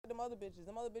other bitches.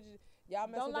 Them other bitches, y'all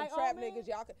mess Don't with like them trap all men? niggas.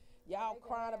 Y'all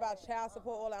crying about child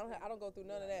support. All that. I don't go through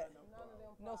none of that.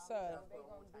 No, sir.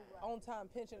 On time,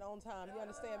 pension on time. You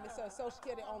understand me, sir? Social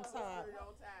Security on time.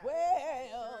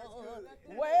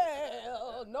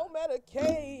 Well, no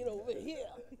Medicaid over here.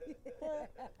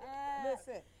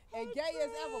 Listen, and gay as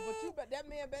ever, but that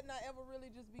man better not ever really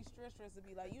just be stressed to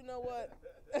be like, you know what?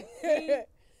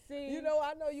 See, you know,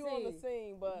 I know you on the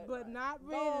scene, but not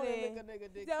go on and really. lick a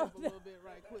nigga dick tip a little bit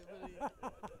right quick.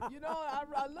 You know,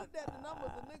 I looked at the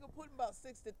numbers. The nigga putting about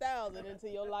 60,000 into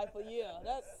your life a year.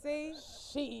 That's See,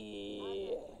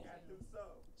 shit.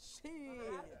 Shit.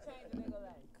 change a nigga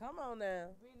life. Come on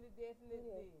now. Really,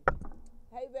 definitely.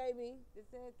 Hey, baby. This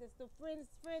the friends.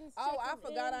 Oh, I checking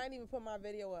forgot. in. I ain't even put my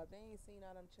video up. They ain't seen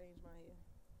I done changed my hair.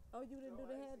 Oh, you didn't do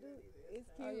the hairdo? It's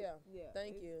cute. Oh, yeah. Yeah.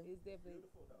 Thank you. It's definitely.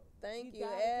 Thank You you,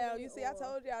 got it, Al. Kay, You see, I or-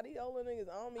 told y'all these older niggas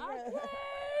on me. Okay.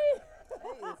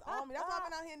 They is on me. That's why I've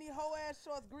been out here in these whole ass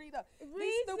shorts greased up.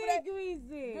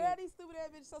 Greasy. Girl, these stupid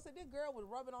ass bitches. So said this girl was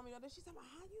rubbing on me. She said,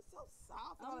 "How you so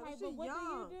soft?" I'm like, she but what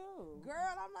young. do you do?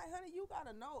 Girl, I'm like, honey, you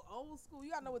gotta know old school.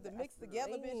 You gotta know what the mix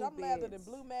together, bitch. Lean, I'm ladder than bitch.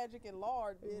 Blue Magic and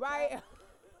Lard, bitch. Right.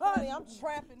 Honey, I'm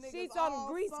trapping niggas She's all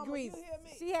on grease. summer. You hear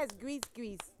me? She has grease.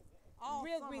 All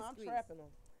real summer, I'm grease. trapping them.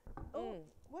 Oh,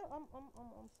 well, I'm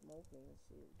smoking and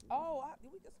shit. Oh,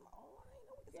 we can smoke. Oh, I ain't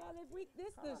know we can Girl, smoke. if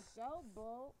this the show,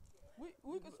 bro.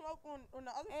 We can smoke on the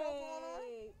other show going on.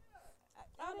 Hey.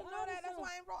 I didn't know that. That's why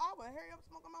I ain't bro. I would hurry up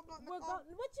smoking my blunt.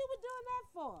 What you were doing that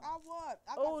for? I would.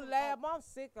 Oh, Lab, I'm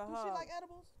sick of Do her. she like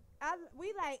edibles?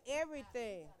 We like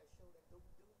everything.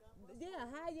 Yeah,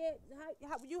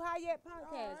 you Hayat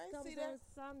podcast I ain't comes see on that.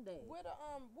 Sunday. Where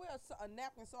a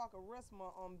napkin so I can rest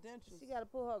my dentures. She gotta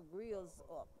put her grills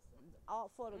up, all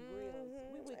for the grills.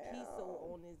 We with Kiso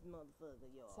on this motherfucker,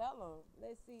 y'all. Tell her.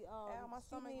 Let's see. Al, my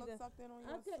stomach looks sucked in on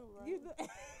yours too, right? You look.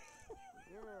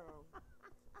 Girl.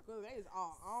 Cause they is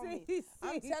all on me. See.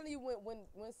 I'm telling you,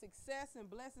 when success and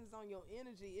blessings on your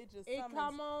energy, it just It summons.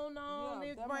 come on. Yeah,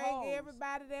 It them bring hoes.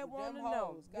 everybody that want to Them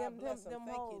know. hoes. God bless them.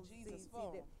 Thank you, hoes. Jesus, See,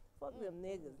 for them. fuck them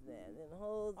niggas, man. Them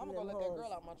hoes. I'm and gonna them let that hoes.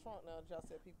 girl out my trunk now. Just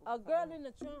said people. A girl in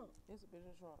the trunk. It's a bitch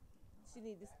in the trunk. She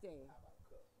need to stay.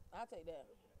 I'll take that.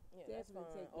 Yeah, that's Definitely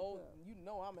fine. take the Oh, cup. you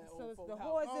know I'm at So old it's folks' the house.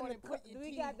 horse Go in on the and put your we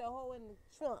teeth. got the hoe in the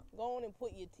trunk. Go on and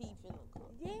put your teeth in the cup.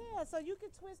 Yeah, so you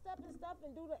can twist up and stuff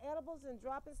and do the edibles and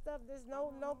dropping stuff. There's no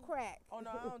crack. Oh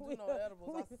no, I don't do no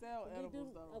edibles. I sell You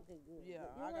edibles do? though. Okay, good. Yeah, You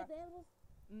I don't like got. the edibles?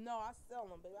 No, I sell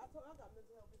them, baby. I got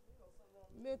mental health issues. You know something wrong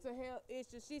with me. Mental health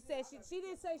issues. She said she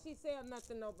didn't say she sell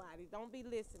nothing to nobody. Don't be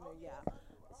listening, y'all.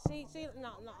 She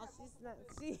no she's not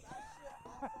she.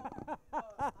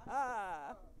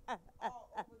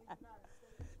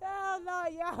 Hell no,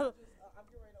 y'all. I'm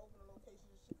getting ready to open a location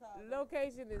in Chicago.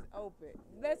 Location is open.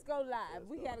 Let's go live.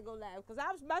 We gotta go live because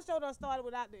my show done started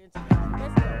without the introduction.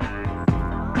 Let's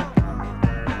go.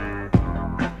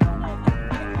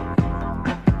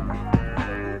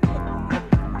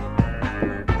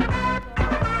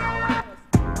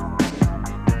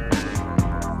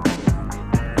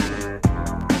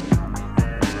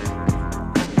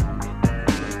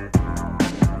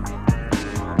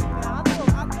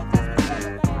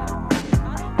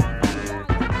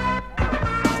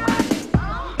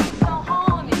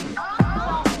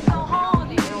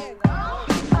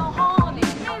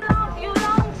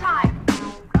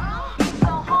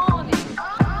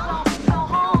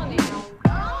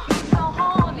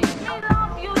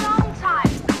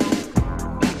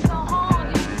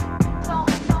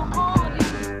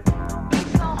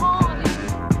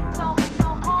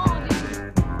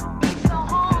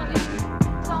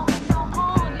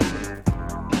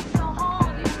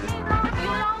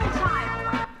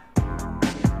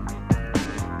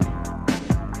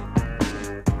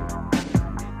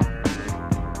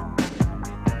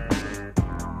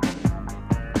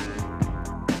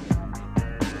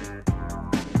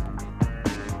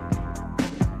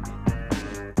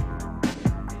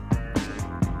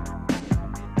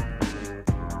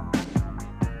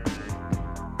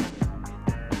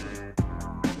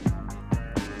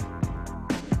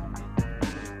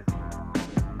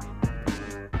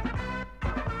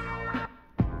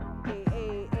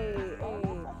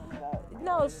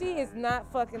 No, she is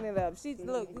not fucking it up. She's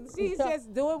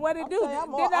just doing what it do.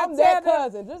 I'm that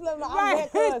cousin. Just let me know I'm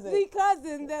that cousin. See,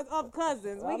 cousin of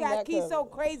cousins. We I'm got that Key so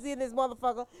cousin. crazy in this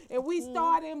motherfucker, and we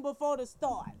starting before the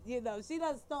start. You know, she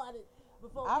done started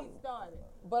before we started.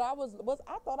 But I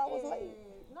thought I was late.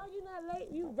 No, you're not late.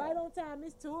 You right on time.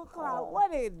 It's 2:00.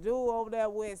 What it do over there,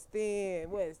 West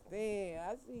End?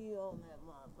 I see you on that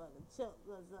motherfucker. Chuck,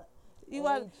 what's up? You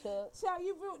want Chuck. Chuck?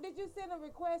 Did you send a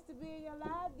request to be in your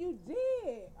live? You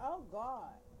did. Oh God.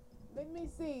 Let me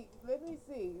see.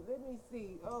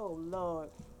 Oh Lord.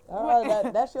 All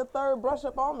right, that's your third brush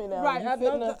up on me now. Right, You I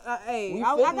fitting know. to- Hey, we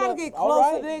I fitting gotta up. get All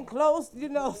closer right. than close. You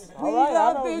know, speed All right,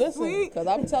 I up don't this listen, week. cause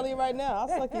I'm telling you right now, I'll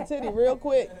suck your titty real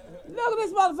quick. Look at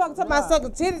this motherfucker talking about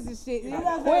sucking titties and shit. You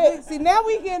know, Quit. see now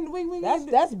we getting That's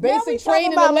now we basic talking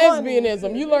training about of money.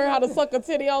 lesbianism. You learn how to suck a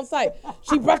titty on sight.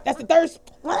 She brushed. That's the third.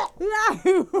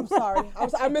 I'm sorry.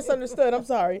 I misunderstood. I'm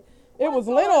sorry. It was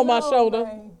lint on my shoulder.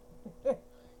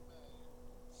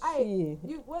 Hey,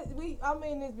 I'm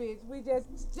in this bitch. We just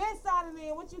started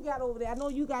in. What you got over there? I know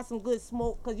you got some good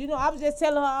smoke, cause you know I was just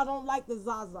telling her I don't like the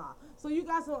Zaza. So you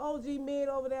got some OG mid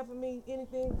over there for me?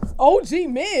 Anything? OG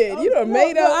mid. You done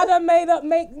made up. I done made up.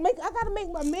 I gotta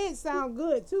make my mid sound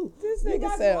good too. This You nigga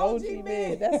got said some OG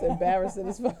mid. That's embarrassing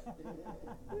as fuck.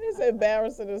 It's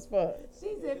embarrassing as fuck.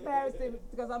 She's embarrassing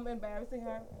because I'm embarrassing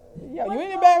her. Yo, What's you ain't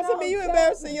going embarrassing on, me. You Chuck?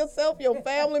 embarrassing yourself, your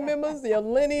family members, your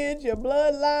lineage, your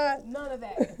bloodline. None of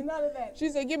that. None of that. She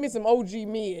said, "Give me some OG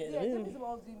mid." Yeah, give me some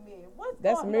OG mid. What's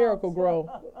That's going Miracle on, Grow.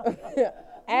 Chuck?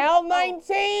 Al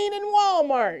 19 in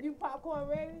Walmart. You popcorn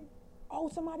ready? Oh,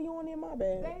 somebody on there, my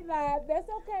bad. They live. That's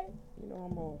okay. You know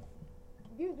I'm on.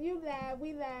 You live.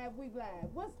 We live.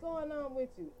 What's going on with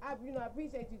you? I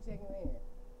appreciate you checking in.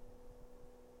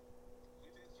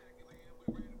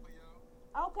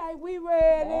 Okay, we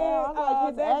ready. Damn, I like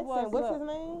his that's accent. What's his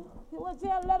name? Well,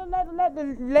 let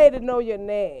the lady know your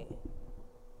name.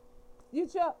 You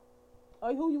Chuck?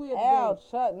 Or who you with Al today?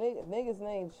 Chuck. Nigga's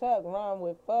name Chuck. Rhyme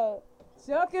with fuck.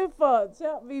 Chuck and fuck.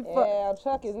 Chuck be fuck. Al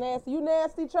Chuck is nasty. You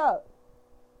nasty, Chuck?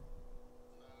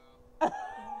 Ew,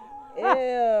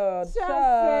 Chuck Chuck.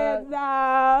 said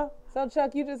nah. So,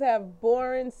 Chuck, you just have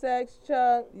boring sex,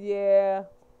 Chuck? Yeah.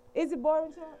 Is it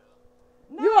boring, Chuck?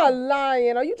 No. You are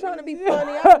lying. Are you trying to be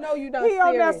funny? I know you not He serious.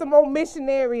 on there some old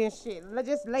missionary and shit.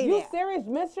 Just lay You there. serious?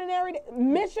 Missionary?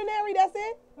 Missionary, that's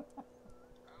it?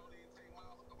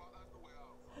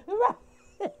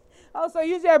 Oh, so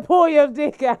you just pull your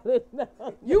dick out?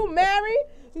 You married?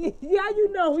 Yeah, you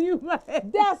know you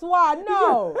married. That's why,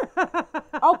 no.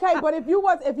 Okay, but if you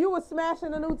was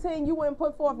smashing a new ting, you wouldn't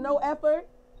put forth no effort?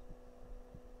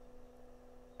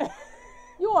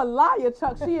 You a liar,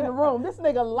 Chuck. She in the room. This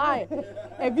nigga lying.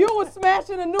 If you was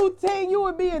smashing a new ting, you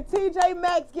would be in TJ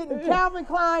Maxx getting Calvin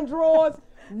Klein drawers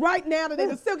right now. The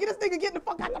nigga Silky, this nigga getting the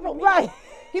fuck out the room. Right.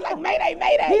 He like, Mayday,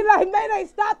 Mayday. He like, Mayday,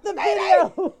 stop the Mayday.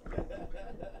 video.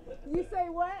 You say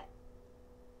what?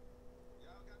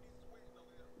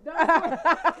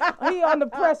 He on the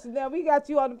pressure now. We got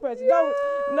you on the pressure. Yeah.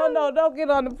 Don't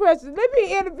get on the pressure. Let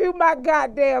me interview my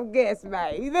goddamn guest,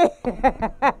 man.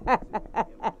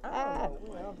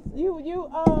 Girl,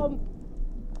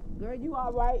 you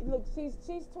all right? Look, she's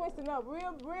twisting up,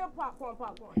 real popcorn.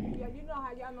 Yeah, you know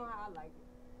how y'all know how I like it.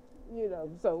 You know,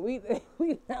 so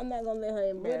I'm not gonna let her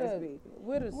embarrass me.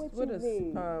 What is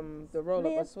the roll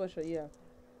up a swisher? Yeah.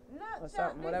 Look, Or Chuck,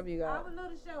 something, whatever you got. Our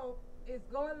little show is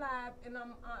going live, and I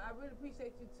really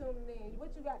appreciate you tuning in.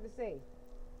 What you got to say?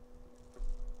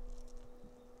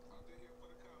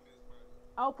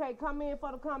 Okay, come in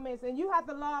for the comments, and you have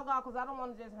to log off because I don't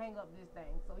want to just hang up this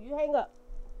thing. So you hang up.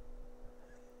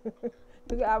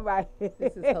 All right.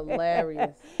 This is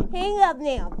hilarious. Hang up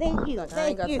now. Thank you. Like, I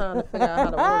ain't got time to figure out how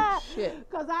to work shit.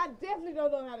 Because I definitely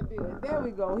don't know how to do it. There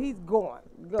we go. He's gone.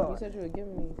 You said you were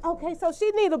giving me. Okay, so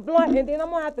she need a blunt, and then I'm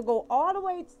going to have to go all the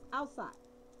way outside.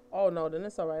 Oh, no, then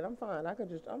it's all right. I'm fine. I'm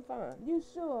fine. You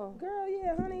sure? Girl,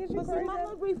 yeah, honey, is you But see, crazy? my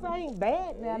little grief ain't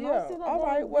bad now. Yeah. Don't sit up All there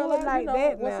right, and well, do it you like know,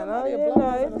 that when now. somebody No, a you blunt know,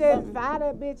 or it's just something, fire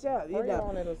that bitch up. You spray know.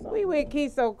 on it or something. We went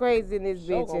keep so crazy in this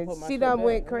Sure bitch, gonna and put my she shit done back,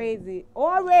 went man. crazy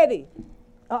already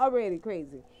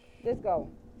crazy. Let's go.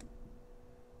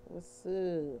 What's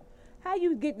up? How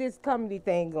you get this comedy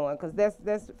thing going? Cause that's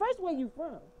first where you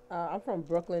from? I'm from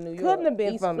Brooklyn, New York. Couldn't have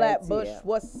been East from Flatbush. ATL.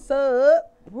 What's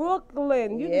up?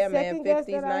 Brooklyn. You Yeah, the man, second guest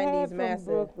 50s, that I had 90s, from massive.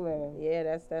 Brooklyn. Yeah,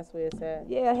 that's where it's at.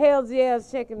 Yeah, Hells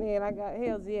Yes checking in. I got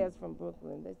Hells Yes from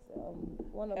Brooklyn. That's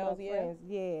one of Hells my Yeah? friends.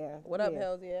 Yeah. What up, yeah.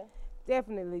 Hells Yeah?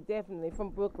 Definitely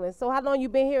from Brooklyn. So how long you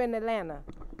been here in Atlanta?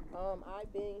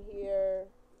 I've been here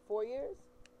 4 years.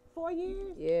 4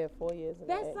 years? Yeah, 4 years. in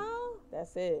That's Atlanta. all?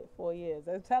 That's it. 4 years.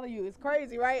 I'm telling you, it's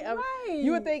crazy, right? Right.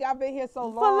 You would think I've been here so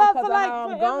For long love, because for of like how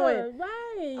I'm forever. going. Right.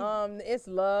 It's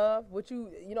love. What you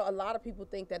know, a lot of people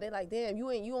think that they're like, damn, you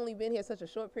only been here such a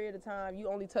short period of time. You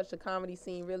only touched the comedy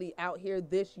scene really out here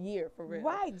this year for real.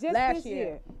 Right, just last this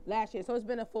year. Last year. So it's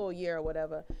been a full year or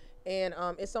whatever. And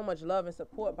it's so much love and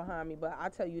support behind me. But I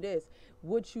tell you this,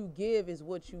 what you give is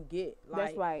what you get. Like,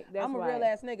 That's right. I'm a real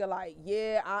ass nigga. Like,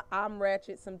 yeah, I'm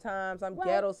ratchet sometimes. I'm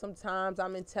ghetto sometimes.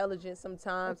 I'm intelligent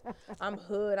sometimes. I'm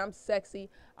hood. I'm sexy.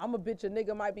 I'm a bitch. A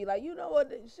nigga might be like, you know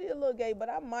what? She a little gay, but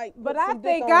I might. Put some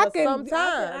dick on her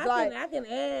sometimes. I can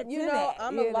add. You to know, that,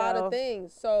 I'm a lot of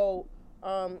things. So,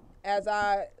 as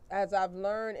I've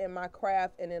learned in my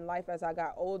craft and in life as I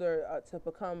got older to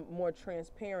become more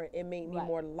transparent, it made me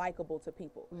more likable to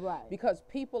people. Right. Because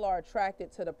people are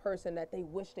attracted to the person that they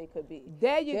wish they could be.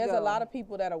 There's a lot of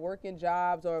people that are working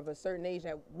jobs or of a certain age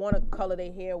that want to color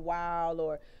their hair wild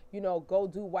or, you know, go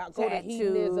do wild, go to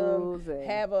hedonism,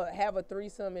 have a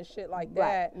threesome and shit like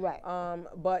that. Right.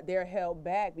 But they're held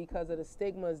back because of the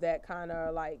stigmas that kind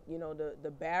of like, you know,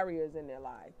 the barriers in their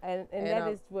life. And that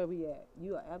is where we at.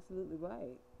 You are absolutely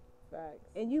right. Facts.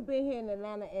 And you've been here in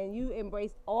Atlanta and you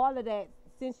embraced all of that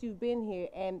since you've been here,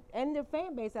 and the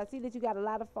fan base, I see that you got a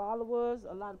lot of followers,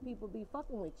 a lot of people be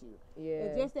fucking with you. Yeah.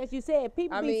 And just as you said,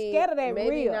 people be scared of that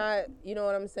maybe real. not, you know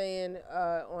what I'm saying,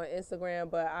 on Instagram,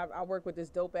 but I work with this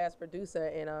dope ass producer,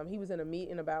 and he was in a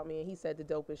meeting about me, and he said the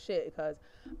dopest shit because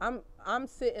I'm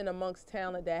sitting amongst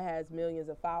talent that has millions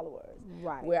of followers,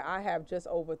 right? Where I have just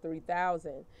over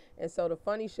 3,000, and so the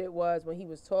funny shit was when he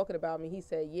was talking about me, he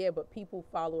said, yeah, but people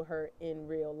follow her in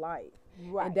real life.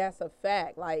 Right. And that's a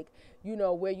fact. Like, you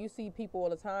know, where you see people all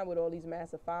the time with all these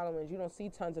massive followings, you don't see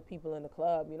tons of people in the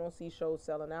club. You don't see shows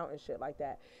selling out and shit like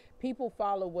that. People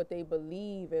follow what they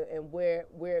believe and where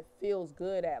it feels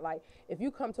good at. Like, if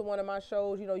you come to one of my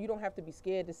shows, you know, you don't have to be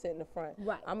scared to sit in the front.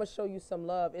 Right. I'm going to show you some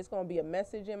love. It's going to be a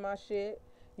message in my shit.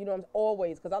 You know, I'm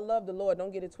always, because I love the Lord.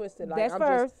 Don't get it twisted. Like, that's I'm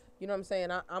first. Just, you know what I'm saying?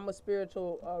 I'm a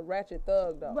spiritual ratchet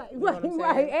thug, though. Right, you know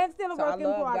right. And still a work in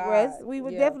progress. God. We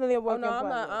were definitely a work in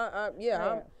progress. I'm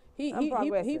not.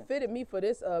 He fitted me for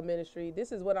this ministry.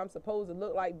 This is what I'm supposed to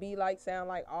look like, be like, sound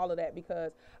like, all of that,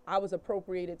 because I was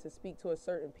appropriated to speak to a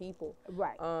certain people.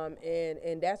 Right.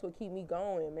 And that's what keep me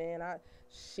going, man.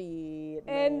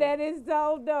 And that is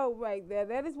so dope right there.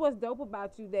 That is what's dope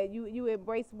about you, that you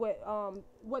embrace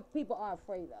what people are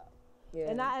afraid of. Yeah.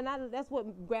 And I that's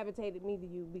what gravitated me to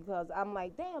you, because I'm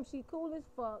like, damn, she cool as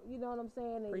fuck. You know what I'm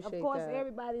saying? And appreciate of course that.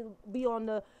 Everybody be on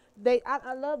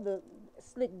I love the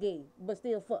slick gay, but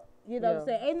still fuck. You know what I'm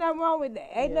saying? Ain't nothing wrong with that.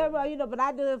 Ain't nothing wrong, you know, but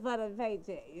I do it for the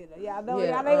paycheck, you know. Y'all know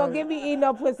y'all ain't gonna give me eating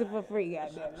no pussy for free,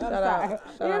 goddamn. I'm sorry.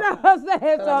 You know what I'm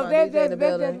saying? So that's just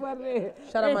what it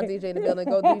is. Shout out my DJ in the building.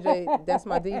 Go DJ. That's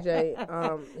my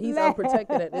DJ. He's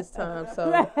unprotected at this time,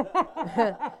 so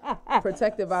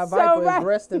protected by Viper is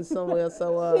resting somewhere.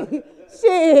 So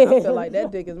shit. I feel like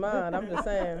that dick is mine. I'm just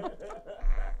saying.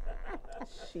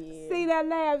 Shit. See that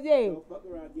laugh, yeah. Don't fuck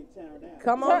around, get turned out.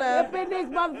 Come on now. Up in this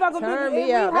motherfucker. Turn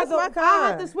me out. That's my kind. I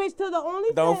have to switch to the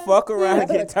OnlyFans. Don't fuck around,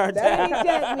 get turned out.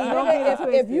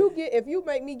 If you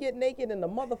make me get naked in the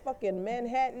motherfucking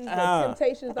Manhattan, the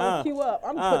Temptations don't queue up,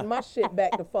 I'm putting my shit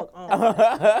back the fuck on.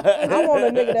 I want a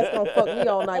nigga that's gonna fuck me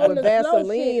all night with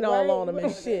Vaseline all on him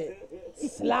and shit.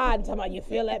 Sliding, talking about, you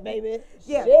feel that, baby?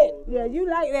 Yeah. Shit. Yeah, you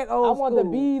like that old I want the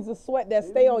beads of sweat that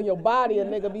stay on your body, a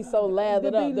nigga be so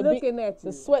lathered up. Looking at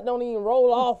you. The sweat don't even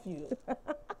roll off you.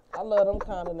 I love them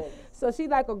kind of niggas. So she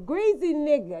like a greasy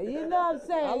nigga, you know what I'm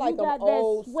saying? I like them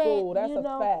old sweat, school. That's a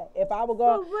fact. If I were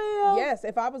going, for real? Yes,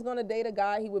 if I was gonna date a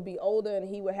guy, he would be older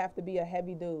and he would have to be a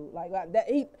heavy dude. Like that.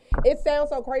 It sounds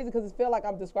so crazy because it feel like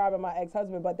I'm describing my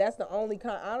ex-husband, but that's the only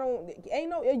kind.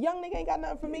 A young nigga ain't got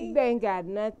nothing for me. They ain't got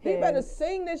nothing. He better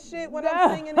sing this shit when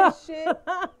I'm singing this shit.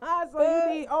 So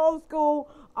you need old school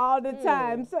all the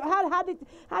time. So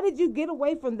how did you get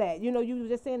away from that? You know, you were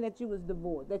just saying that you was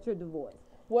divorced, that you're divorced.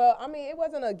 Well, I mean, it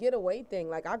wasn't a getaway thing.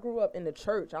 Like, I grew up in the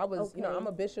church. I was, you know, I'm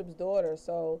a bishop's daughter,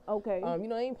 so, you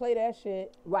know, I ain't play that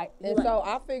shit. Right. And so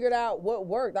I figured out what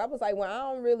worked. I was like, well,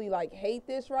 I don't really, like, hate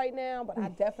this right now, but I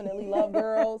definitely love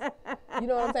girls. You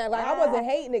know what I'm saying? Like, I wasn't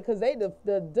hating it because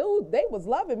the dude, they was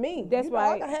loving me. That's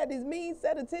right. I had these mean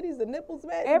set of titties, the nipples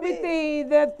matched. Everything,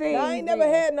 the thing. Now, I ain't never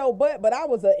had no butt, but I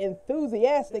was an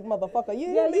enthusiastic motherfucker. You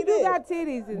hear me? You do got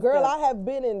titties and Girl, stuff. I have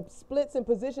been in splits and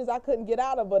positions I couldn't get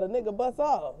out of, but a nigga bust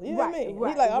off. You hear me? Right,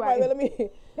 He's like, all right, right. let me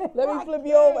flip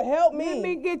you over. Help me. Let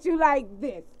me get you like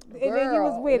this. Girl, and then you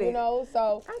was with it. You know,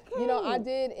 so, you know, I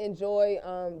did enjoy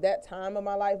that time of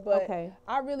my life, but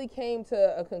I really came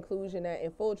to a conclusion that, in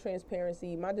full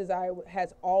transparency, my desire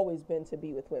has always been to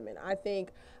be with women. I think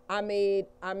I made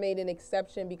an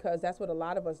exception because that's what a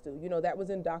lot of us do. You know, that was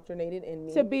indoctrinated in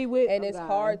me. To be with and it's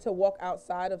hard to walk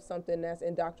outside of something that's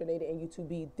indoctrinated in you to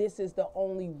be, this is the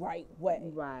only right way.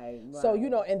 Right. So, you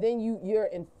know, and then you're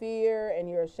in fear and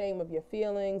you're ashamed of your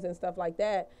feelings and stuff like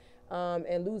that.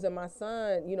 and losing my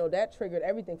son, you know, that triggered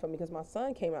everything for me because my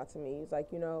son came out to me. He's like,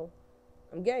 you know,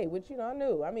 I'm gay, which, you know, I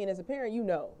knew. I mean, as a parent, you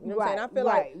know. You know what I'm saying?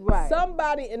 I feel like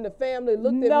somebody in the family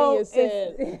looked at me and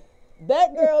said,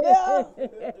 that girl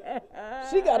there,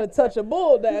 she got to touch a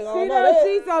bull daggone.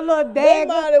 She's a little They dagger.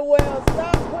 might as well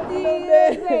stop putting them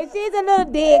there. She's a little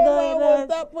dagger. Well,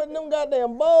 stop putting them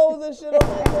goddamn bows and shit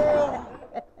on that girl.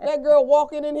 That girl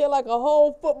walking in here like a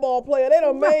whole football player. They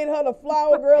done made her the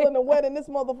flower girl in the wedding. This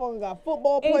motherfucker got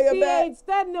football player and she back. ain't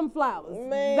studying them flowers.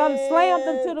 Man, done slammed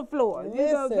them to the floor. You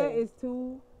know, listen. that is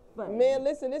too funny. Man,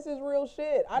 listen, this is real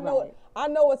shit. I know it. I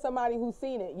know it's somebody who's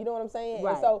seen it. You know what I'm saying?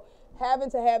 Right. And so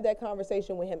having to have that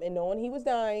conversation with him and knowing he was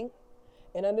dying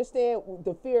and understand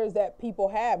the fears that people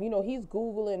have. You know, he's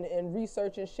Googling and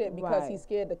researching shit because he's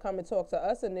scared to come and talk to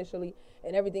us initially,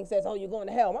 and everything says, oh, you're going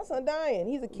to hell. My son dying.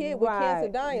 He's a kid with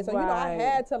cancer dying. So, you know, I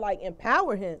had to, like,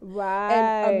 empower him. Right.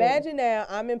 And imagine now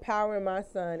I'm empowering my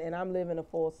son and I'm living a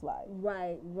false life.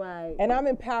 Right. And I'm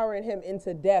empowering him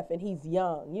into death, and he's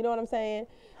young. You know what I'm saying?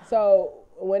 So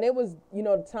when it was, you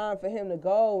know, the time for him to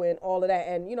go and all of that,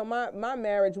 and, you know, my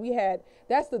marriage, we had,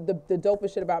 that's the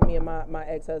dopest shit about me and my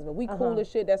ex-husband. We cool as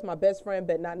shit. That's my best friend,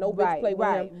 but not no bitch play with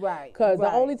him. Because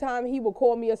the only time he would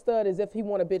call me a stud is if he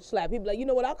want a bitch slap. He'd be like, you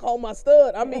know what, I call my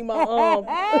stud. I mean my my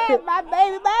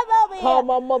baby mama over here. Call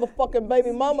my motherfucking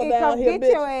baby mama down here,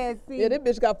 bitch. Your ass, yeah, this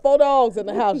bitch got 4 dogs in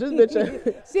the house. This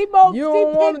bitch. she both. You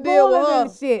don't want to deal with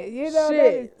her. Shit, you know.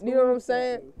 Shit. You know what I'm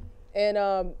saying? And,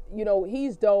 you know,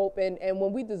 he's dope. And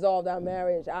when we dissolved our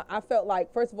marriage, I felt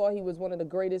like, first of all, he was one of the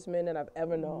greatest men that I've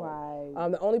ever known.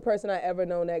 Right. The only person I ever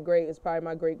known that great is probably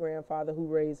my great-grandfather who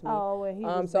raised me. Oh, and he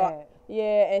was bad.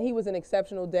 Yeah, and he was an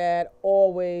exceptional dad,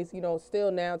 always, you know,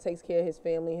 still now takes care of his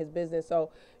family, his business.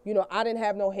 So, you know, I didn't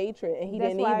have no hatred, and he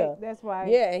didn't either. That's right.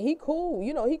 Yeah, and he cool.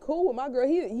 You know, he cool with my girl.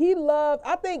 He loved,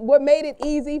 I think what made it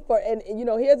easy for, and you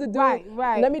know, here's a dude.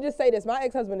 Right. Let me just say this. My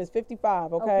ex-husband is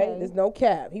 55, okay? There's no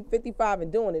cap. He's 55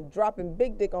 and doing it, dropping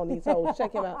big dick on these hoes.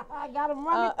 Check him out. I got him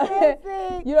running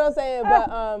crazy. You know what I'm saying?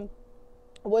 But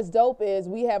what's dope is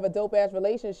we have a dope-ass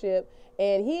relationship,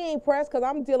 and he ain't pressed because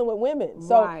I'm dealing with women.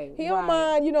 So he don't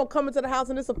mind, you know, coming to the house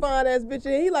and it's a fine-ass bitch.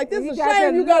 And he like, this is a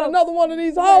shame you got another one of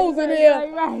these hoes in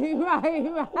here. Right.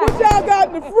 What y'all got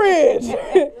in the fridge?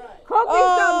 Cook me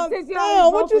something since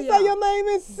damn, what you say your name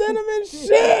is? Cinnamon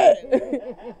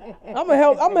shit. I'm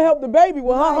gonna help the baby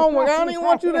with her homework. I don't even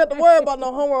want you to have to worry about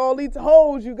no homework. All these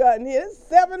hoes you got in here. There's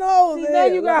 7 hoes in here. Now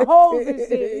you got hoes and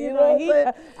shit. You know what I'm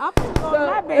saying? I'm finna go to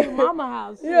my baby mama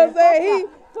house. You know what I'm saying?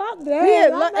 Fuck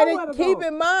that. And keep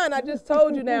in mind, I just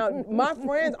told you now, my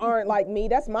friends aren't like me.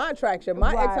 That's my attraction.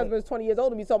 My ex-husband is 20 years older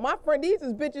than me. So my friend, these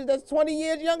is bitches that's 20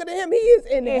 years younger than him. He is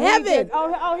in heaven. He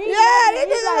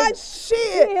like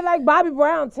shit. He like Bobby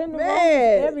Brown, tender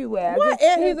roses everywhere. What?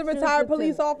 And he's a retired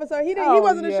police officer. He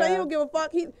wasn't ashamed. He don't give a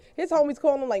fuck. His homies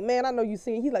calling him like, man, I know you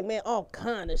seen. He's like, man, all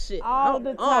kind of shit. All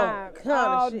the time.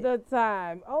 All the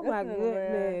time. Oh my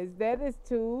goodness. That is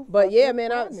too. But yeah,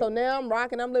 man, so now I'm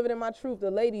rocking. I'm living in my truth. The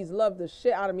ladies love the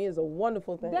shit out of me. It's a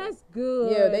wonderful thing. That's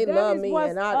good. Yeah, they love me,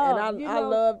 and I love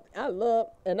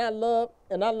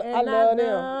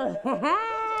them.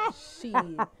 Shit.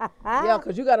 Yeah,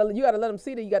 cause you gotta let them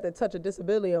see that you got that touch of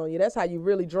disability on you. That's how you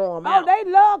really draw them out. Oh, they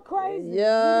love crazy.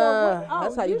 Yeah,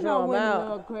 that's how you draw them out.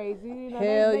 Love crazy. You know,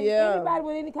 Hell yeah. Anybody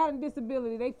with any kind of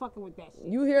disability, they fucking with that shit.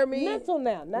 You hear me? Mental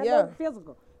now, not no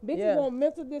physical. Bitches want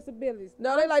mental disabilities.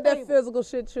 No, they like that physical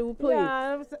shit too.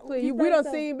 Please, please. We done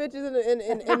seen bitches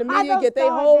in the media get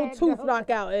their whole tooth knocked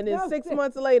out, and then 6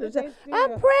 months later,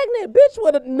 I'm pregnant, bitch,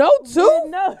 with no tooth.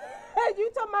 No.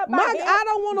 You talking about I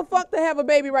don't want to fuck to have a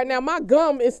baby right now. My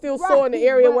gum is still sore in the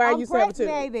area where I used to have a tooth.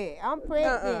 I'm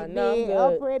pregnant,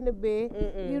 I'm pregnant,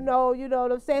 bitch. You know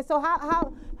what I'm saying. So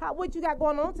how what you got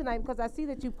going on tonight? Because I see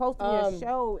that you posted your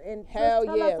show, and tell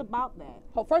us about that.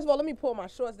 Oh, first of all, let me pull my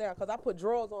shorts down because I put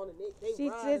drawers on and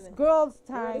it's girls'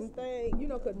 time. This thing, you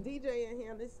know, because DJ in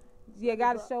here, you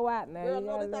got to show out now. Girl,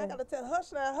 I got to tell,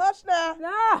 hush now.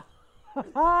 Nah.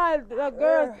 The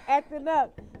girl's acting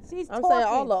up. I'm saying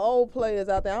all the old players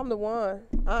out there. I'm the one.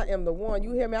 I am the one.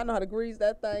 You hear me? I know how to grease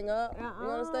that thing up. You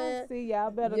understand? See,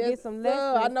 y'all better get some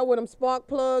lessons. I know where them spark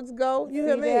plugs go. You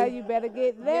hear me? Yeah, you better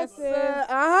get lessons.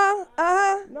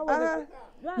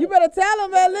 You better tell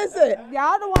them, man. Listen.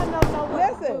 Y'all the one don't know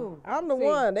what to do. I'm the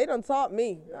one. They done taught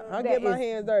me. I get my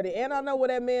hands dirty. And I know where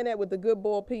that man at with the good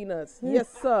boy peanuts. Yes,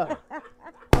 sir.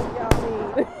 Y'all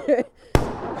mean.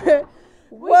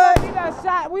 We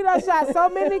done shot so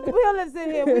many bullets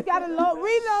in here. We gotta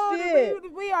reload.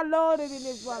 We are loaded in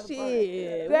this motherfucker.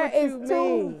 Shit. That is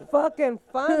too fucking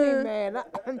funny, man.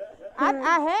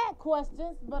 I had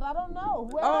questions, but I don't know.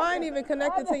 Oh, I ain't even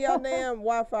connected to y'all damn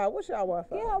Wi-Fi. What's y'all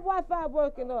Wi-Fi? Get her Wi-Fi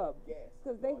working up,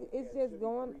 cause it's just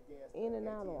going in and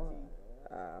out on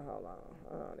her. Hold on.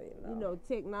 I don't even know. You know,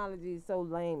 technology is so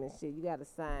lame and shit. You gotta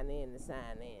sign in to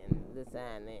sign in to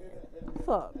sign in.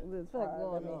 Fuck, the fuck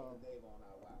going on?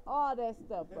 All that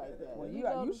stuff right there. Well, know you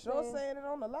what I'm sure saying it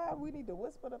on the live? We need to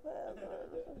whisper the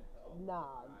password.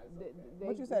 Nah.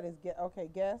 What you said is okay.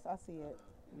 Guess I see it.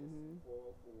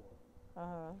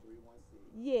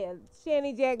 Yeah,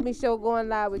 Shanny Jack Me show going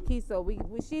live with Kiso.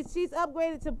 She's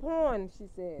upgraded to porn. She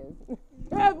says.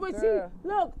 But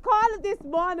look, called it this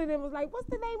morning and was like, "What's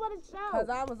the name of the show?" Cause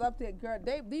I was up there, girl.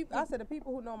 I said the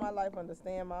people who know my life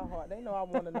understand my heart. They know I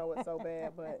want to know it so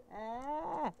bad, but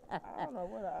I don't know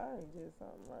what I ain't did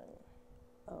something right.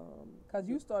 Cause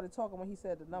you started talking when he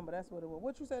said the number. That's what it was.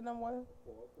 What you said number was?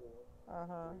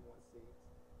 444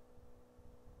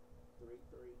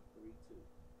 316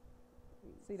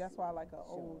 See, that's why I like an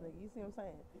old nigga. You see what I'm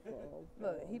saying?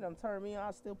 Look, he done turned me on.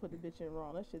 I still put the bitch in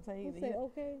wrong. That shit ain't Say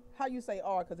okay. How you say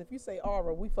R? Cause if you say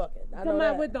aura, we fucking. I know Come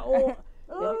that. out with the aura.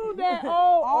 Ooh, that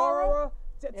old aura.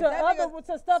 To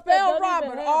stuff that Spell don't Robert.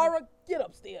 even have Aura, get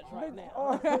upstairs right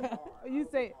now. You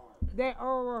say that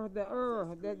aura,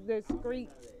 the screech.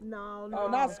 No. Oh,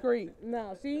 not screech.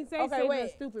 No, she ain't say Okay, nothing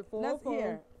wait. stupid. Let's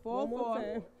hear.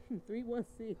 444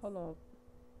 316. Hold on.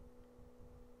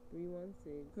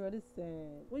 316. Girl, this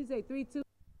sad. What do you say? 32.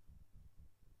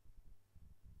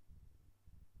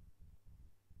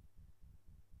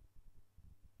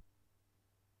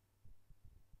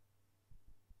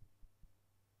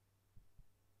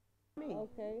 Me.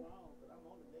 Okay.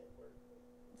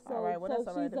 So, All right, well, that's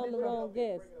all right. she's on the wrong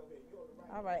guest.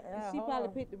 All right. She probably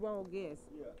picked the wrong guest.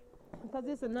 Because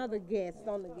it's another guest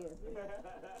on the guest.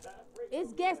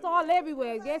 It's guests all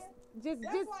everywhere. Guests just.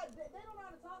 Why they don't know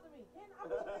how to talk to me. I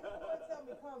wish they could tell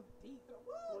me come deep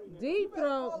throat. Deep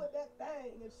throat. Call it that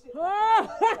thing and shit.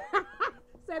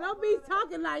 Say, don't be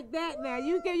talking like that now.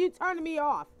 You turning me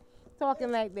off.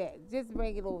 Talking like that. Just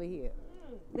bring it over here.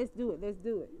 Let's do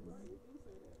it.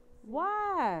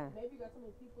 Why? Maybe you got so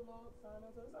many people on sign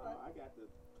up. I got the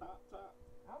top.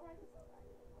 All right, it's all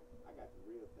right. I got the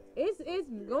real thing. It's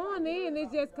going in.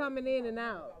 It's just coming in and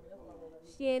out.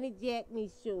 Shanny Jack Me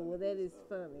show. That is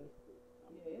funny.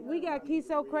 We got Key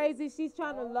so crazy. She's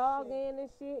trying to log in and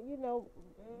shit. You know,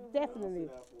 definitely.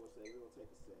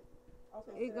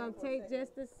 It's gonna take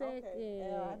just a second.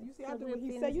 You see, I do what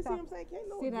he said. You see what I'm saying? Can't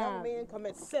no young man come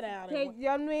and sit down.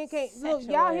 Young men can't. Look,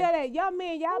 y'all hear that? Young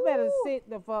men, y'all better sit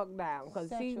the fuck down.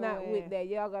 Because she's not with that.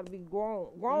 Y'all gotta be grown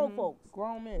folks.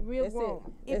 Grown men. Real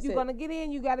grown. If you're gonna get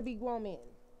in, you gotta be grown men.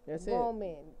 That's grown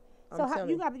men. So how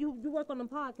you work on the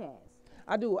podcast?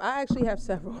 I do. I actually have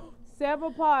several.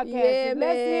 Several podcasts. Yeah, Let's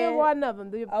man. hear one of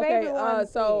them. The favorite one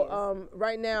is.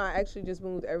 Right now I actually just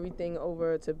moved everything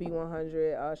over to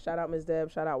B100. Shout out Ms.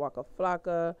 Deb. Shout out Waka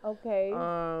Flocka. Okay.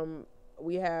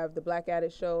 We have the Black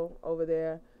Addict Show over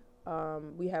there.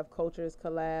 We have Cultures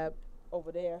Collab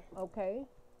over there. Okay.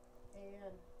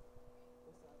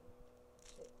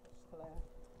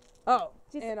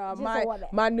 And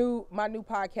my new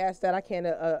podcast that I can't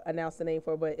announce the name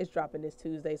for, but it's dropping this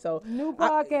Tuesday. So new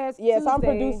podcast. So I'm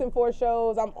producing 4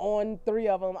 shows. I'm on 3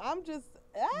 of them. I'm just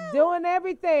doing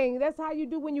everything. That's how you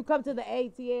do when you come to the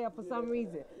ATL for some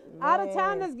reason. Out of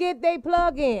towners get they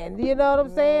plug in. You know what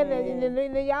I'm saying?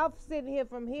 And y'all sitting here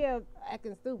from here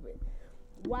acting stupid.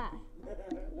 Why?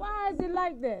 Why is it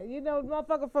like that? You know,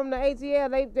 motherfucker from the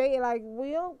ATL, they like,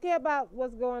 we don't care about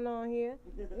what's going on here.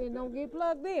 And don't get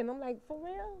plugged in. I'm like, for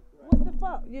real? What the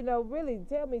fuck? You know, really,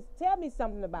 tell me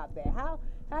something about that.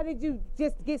 How did you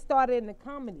just get started in the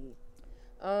comedy?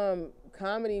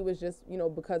 Comedy was just,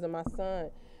 because of my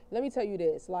son. Let me tell you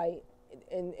this, like,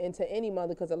 and to any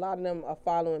mother, because a lot of them are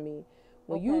following me.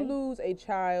 When you lose a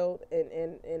child,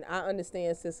 and I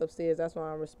understand sis upstairs, that's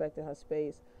why I'm respecting her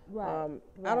space. Right.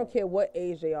 I don't care what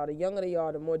age they are. The younger they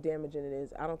are, the more damaging it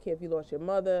is. I don't care if you lost your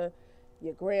mother,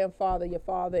 your grandfather, your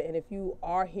father, and if you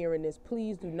are hearing this,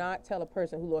 please do not tell a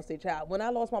person who lost their child. When I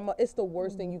lost my mother, it's the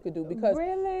worst thing you could do because,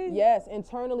 yes,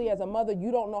 internally as a mother, you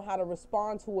don't know how to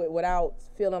respond to it without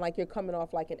feeling like you're coming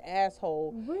off like an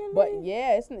asshole. Really? But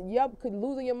yeah, cause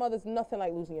losing your mother's nothing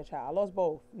like losing your child. I lost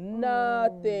both.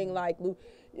 Nothing like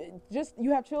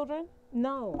you have children?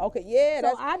 No. Okay, yeah.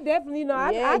 So I definitely,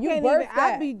 I can't even,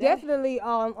 I'd be definitely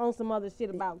on some other shit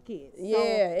about kids. So.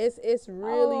 Yeah, it's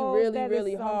really,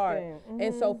 really hard. Mm-hmm.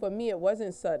 And so for me, it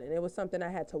wasn't sudden. It was something I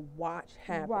had to watch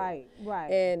happen.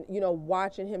 Right. And,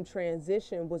 watching him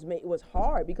transition was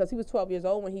hard because he was 12 years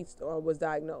old when he was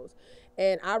diagnosed.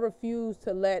 And I refused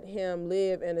to let him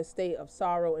live in a state of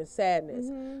sorrow and sadness.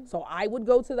 So I would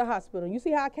go to the hospital. You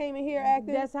see how I came in here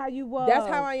acting? That's how you was. That's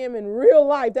how I am in real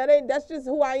life. That's just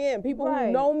who I am. People Right.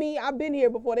 who know me, I've been here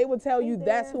before, they would tell you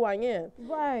that's who I am.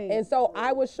 Right. And so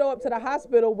I would show up to the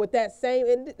hospital with that same,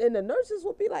 and the nurses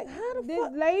would be like, how the this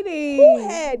fuck? lady Who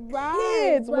had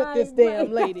Right, kids with right, this damn right.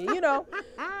 lady, you know?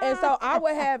 And so I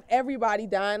would have everybody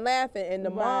dying laughing, and the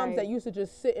moms Right. that used to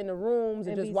just sit in the rooms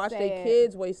and And just be watch their sad.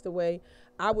 kids waste away,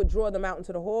 I would draw them out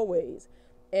into the hallways.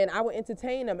 And I would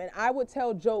entertain them, and I would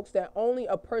tell jokes that only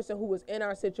a person who was in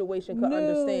our situation could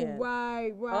understand.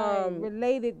 Right. Um,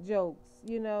 Related jokes,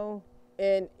 you know.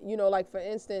 And you know, like for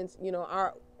instance, you know,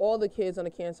 all the kids on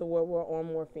the cancer ward were on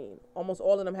morphine. Almost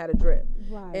all of them had a drip.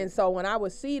 Right. And so when I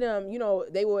would see them, you know,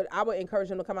 I would encourage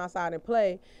them to come outside and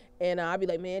play. And I'd be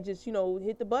like, man, just, you know,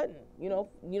 hit the button, you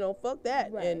know, fuck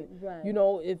that. Right, and, right. you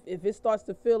know, if it starts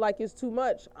to feel like it's too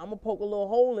much, I'm going to poke a little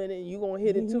hole in it and you're going to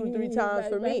hit it 2-3 times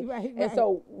for me. And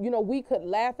so, you know, we could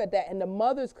laugh at that. And the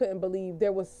mothers couldn't believe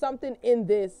there was something in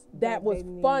this that was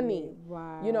they funny. needed.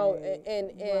 Right. You know,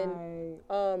 and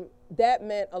that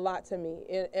meant a lot to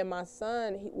me. And my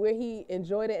son, where he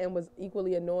enjoyed it and was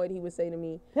equally annoyed, he would say to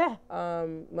me, Yeah.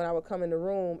 when I would come in the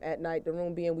room at night, the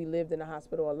room being we lived in the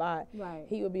hospital a lot, Right.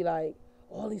 he would be like,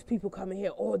 all these people coming here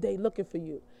all day looking for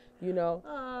you, you know?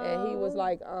 And he was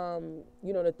like,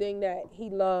 you know, the thing that he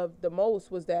loved the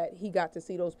most was that he got to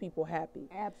see those people happy.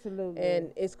 Absolutely.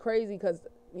 And it's crazy because,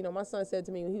 you know, my son said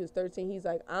to me when he was 13, he's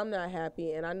like, I'm not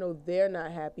happy and I know they're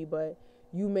not happy, but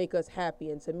you make us happy.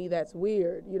 And to me, that's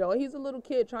weird. You know, he's a little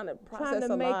kid trying to process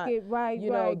a make lot, it right, you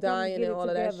know, right, come dying get and it all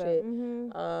of that together. shit.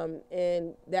 Mhm.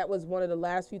 And that was one of the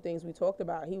last few things we talked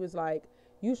about. He was like,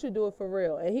 you should do it for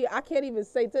real. And I can't even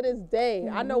say to this day,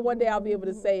 I know one day I'll be able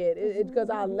to say it because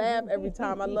I laugh every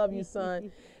time. I love you,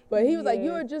 son. But he was like,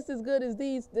 you are just as good as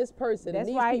this person and That's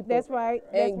these right. people. That's right.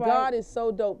 And That's God right. is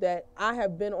so dope that I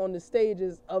have been on the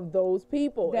stages of those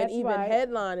people That's and even right.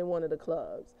 headlining one of the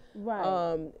clubs.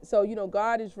 Right. So, you know,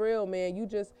 God is real, man. You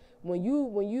just, when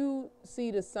you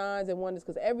see the signs and wonders,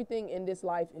 because everything in this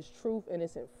life is truth and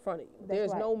it's in front of you.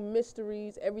 There's right. no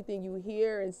mysteries. Everything you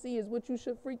hear and see is what you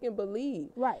should freaking believe.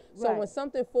 Right. So right. when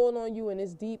something fall on you and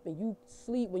it's deep and you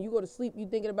sleep, when you go to sleep, you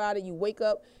thinking about it, you wake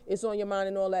up, it's on your mind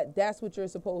and all that, that's what you're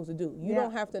supposed to do. You Yeah.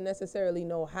 don't have to necessarily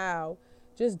know how.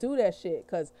 Just do that shit.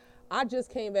 Because I just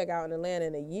came back out in Atlanta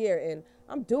in a year and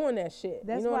I'm doing that shit.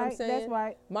 That's you know right. what I'm saying? That's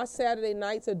right. My Saturday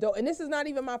nights are dope. And this is not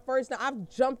even my first night. I've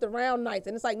jumped around nights.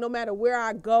 And it's like no matter where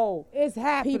I go, It's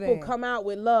happening. people come out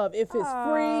with love. If it's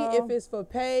free, if it's for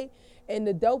pay. And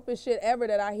the dopest shit ever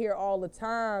that I hear all the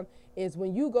time is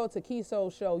when you go to Key Soul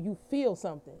Show, you feel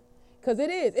something. Because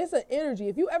it's an energy.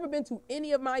 If you ever been to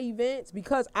any of my events,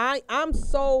 because I'm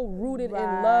so rooted in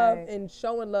love Right. and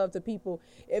showing love to people.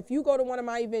 If you go to one of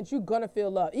my events, you're going to feel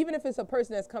love. Even if it's a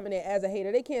person that's coming in as a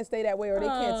hater, they can't stay that way or they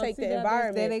can't take see, the there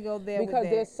environment. they go there with because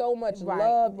that. there's so much Right,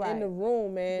 love in right. the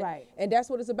room, man. Right. And that's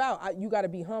what it's about. You got to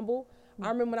be humble. I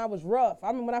remember when I was rough. I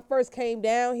remember when I first came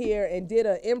down here and did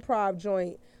an improv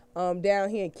joint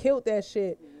down here and killed that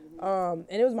shit. And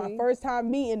it was my first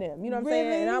time meeting them. You know what I'm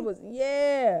saying? And I was,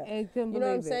 And couldn't you know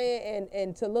what I'm believe it. saying?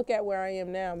 And to look at where I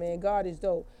am now, man, God is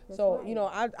dope. So, you know,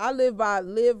 I live by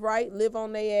live right, live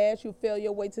on their ass. You fail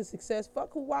your way to success.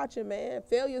 Fuck who watching, man.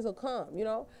 Failures will come, you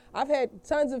know. I've had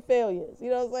tons of failures, you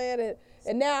know what I'm saying?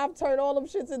 And now I've turned all them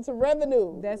shits into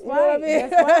revenue. That's You know right. what I mean?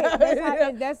 That's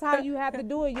right. That's how you have to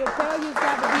do it. Your failures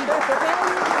got to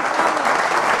be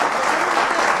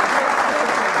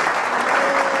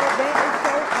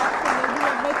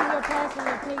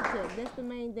paycheck. That's the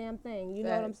main damn thing. You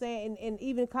know what I'm Facts. saying? And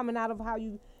even coming out of how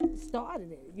you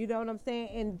started it. You know what I'm saying?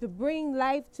 And to bring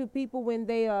life to people when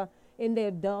they are in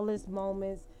their dullest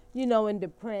moments, you know, and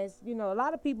depressed. You know, a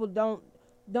lot of people don't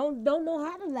know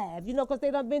how to laugh, you know, because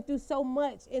they done been through so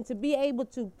much. And to be able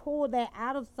to pull that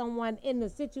out of someone in a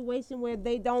situation where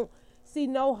they don't see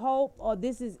no hope or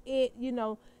this is it, you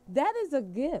know, that is a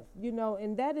gift, you know,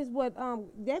 and that is what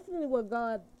definitely what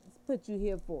God put you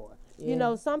here for. Yeah. You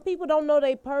know, some people don't know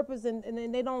their purpose and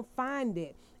they don't find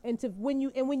it. And when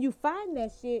you find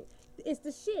that shit, it's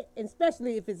the shit, and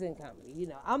especially if it's in comedy. You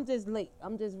know, I'm just late.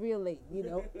 I'm just real late. You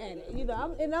know, at it. You know,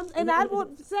 I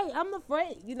would say I'm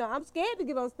afraid. You know, I'm scared to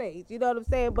get on stage. You know what I'm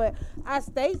saying? But I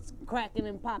stay cracking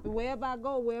and popping wherever I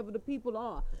go, wherever the people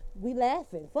are. We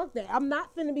laughing. Fuck that. I'm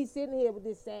not finna be sitting here with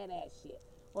this sad ass shit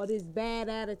or this bad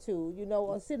attitude. You know,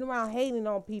 or sitting around hating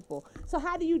on people. So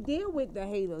how do you deal with the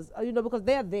haters? You know, because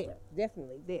they're there,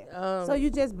 definitely there. So you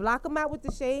just block them out with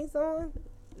the shades on.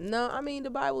 No, I mean, the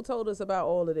Bible told us about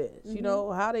all of this. You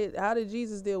know, how did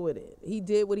Jesus deal with it? He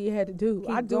did what he had to do.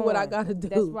 I do what I got to do.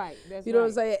 That's right. That's you know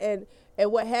right. what I'm saying?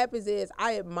 And what happens is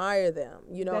I admire them,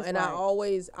 you know, That's and right. I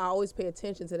always pay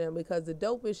attention to them because the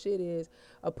dopest shit is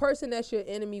a person that's your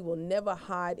enemy will never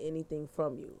hide anything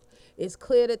from you. It's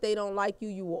clear that they don't like you.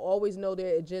 You will always know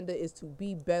their agenda is to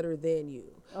be better than you.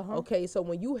 Okay, so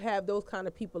when you have those kind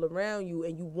of people around you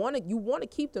and you want to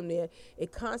keep them there,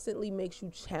 it constantly makes you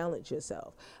challenge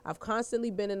yourself. I've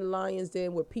constantly been in the lion's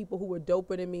den where people who were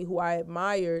doper than me, who I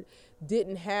admired,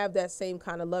 didn't have that same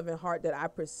kind of loving heart that I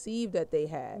perceived that they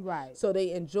had. Right. So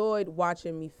they enjoyed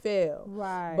watching me fail.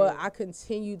 Right. But I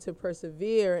continued to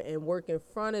persevere and work in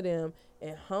front of them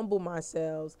and humble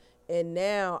myself. And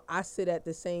now I sit at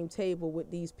the same table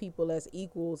with these people as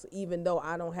equals, even though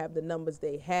I don't have the numbers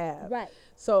they have. Right.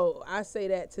 So I say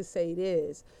that to say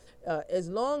this. As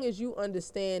long as you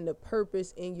understand the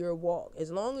purpose in your walk,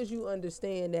 as long as you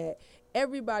understand that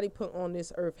everybody put on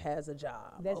this earth has a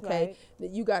job. That's okay? right.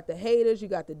 That you got the haters, you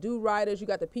got the do-righters, you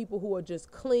got the people who are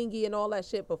just clingy and all that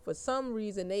shit, but for some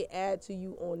reason they add to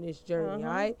you on this journey, all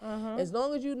right? As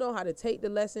long as you know how to take the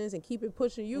lessons and keep it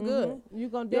pushing, you good. You're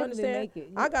going to You definitely understand? make it.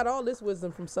 I got all this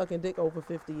wisdom from sucking dick over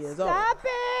 50 years old. Stop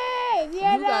it! You know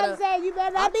what gotta- I'm saying? You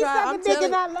better I not be try- I'm sucking dick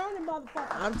and telling- not learning, motherfucker.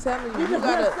 I'm telling you, you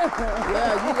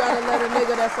gotta let a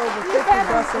nigga that's over 50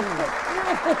 bust in you.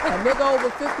 A nigga over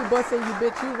 50 bust in you,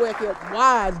 bitch, you work it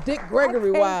wise, Dick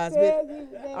Gregory wise,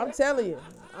 bitch. I'm telling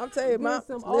you, my, Get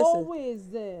some listen, old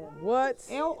wisdom. what?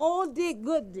 Old dick,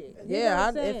 good dick. You know Yeah, what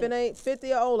I'm if saying? it ain't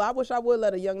 50 or old, I wish I would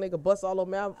let a young nigga bust all over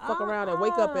me. I'll fuck around and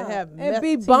wake up and have and meth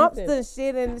be teeth bumps and- and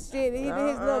shit and shit. Even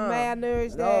his little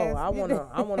malnourished No, ass.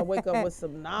 I wanna wake up with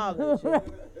some knowledge.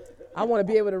 I wanna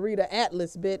be able to read an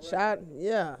atlas, bitch.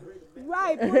 Yeah.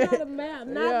 Right, put on a map.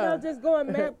 Not Yeah. no just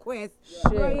going map quest.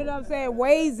 Shit. Girl, you know what I'm saying?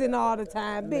 Wazing all the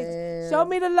time. Bitch, Man. show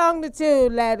me the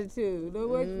longitude, latitude.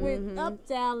 With Mm-hmm.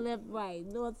 uptown, left, right,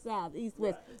 north, south, east,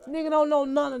 west. Nigga don't know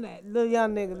none of that. Little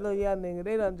young nigga,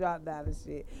 they done dropped down and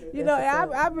shit. You know,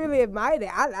 and I really admire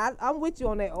that. I'm with you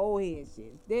on that old head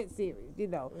shit. That serious, you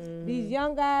know. These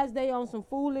young guys, they on some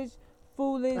foolish.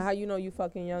 How you know you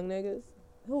fucking young niggas?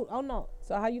 Who? Oh no.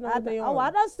 So how you know what they on?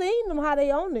 I done seen them how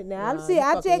they own it now. Nah, I see. you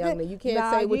I fucking checked young it. nigga. You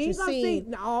can't say what you ain't gonna seen. see.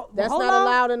 No, That's hold not on.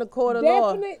 allowed in the court of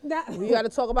law. Definitely. You got to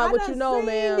talk about I what done you know, seen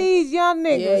man. These young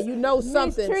niggas. Yeah, you know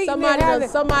something. mistreating Somebody and done,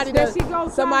 somebody that she done,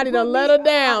 gonna somebody try to done put let me- her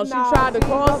down. She Nah, tried to she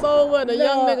cross gonna- over, and the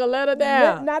young Look, nigga let her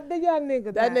down. Not the young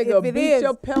nigga. That now. nigga If it beat is,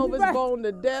 your pelvis right. bone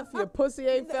to death. Your pussy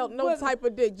ain't felt no Would- type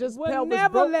of dick. Just Would pelvis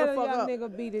never broke let the a fuck young up.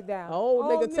 nigga beat it down. Old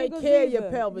nigga, take niggas care of your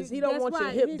either. pelvis. He don't That's want your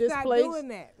right. hip He stopped displaced. doing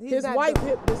that. He's His not wife doing-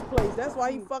 hip displaced. That's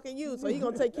why he fucking you. So he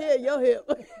gonna take care of your hip.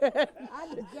 I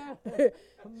deserve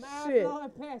my Shit.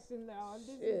 Lord passion now.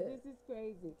 This is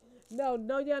crazy.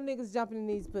 No young niggas jumping in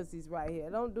these pussies right here.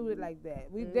 Don't do it like that.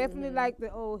 We definitely like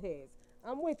the old heads.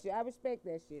 I'm with you. I respect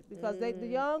that shit because the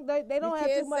young they You don't have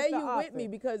can't too much say to you offer. with me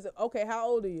because okay, how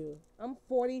old are you? I'm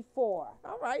 44.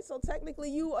 All right, so technically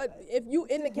you, if you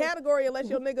in the category unless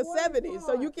your nigga 70,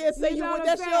 so you can't say you know with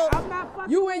what that I'm saying? shit. I'm not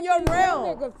fucking You with in your these young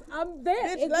realm. niggas. I'm there.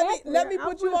 Bitch, exactly. let me I'm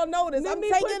put you with- on notice. let I'm me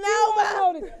taking put you over.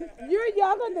 on notice. You're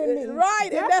younger than me. Right,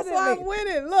 and that's why I'm Definitely.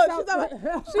 winning. Look,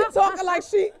 So- she talking like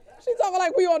she talking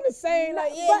like we on the same.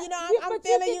 Like, yeah, But you know, I'm but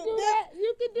feeling you. you. Can do that.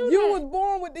 You can do You that. was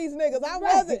born with these niggas. I Right.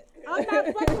 wasn't. I'm not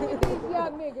fucking with these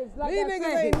young niggas. Like These I niggas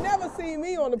said. ain't never seen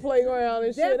me on the playground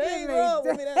and shit. They ain't Definitely. up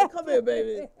with me. Come here,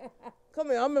 baby. Come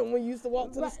here. I remember when you used to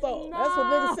walk to the store. That's what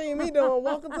niggas seen me doing,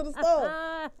 walking to the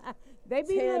store. They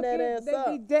be Tearing looking. that ass They be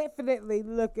up. definitely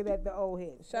looking at the old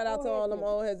heads. Shout out to all them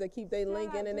old heads that keep their Shout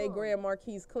Lincoln out and to their 'em. Grand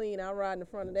Marquis clean. I ride in the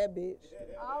front of that bitch.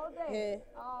 All day,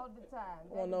 Yeah. all the time.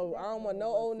 I don't want no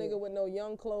old nigga with no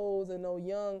young clothes and no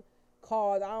young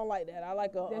cars. I don't like that. I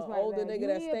like a That's right, older man. nigga You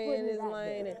that here stay in putting his it out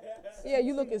lane. there. And, yeah,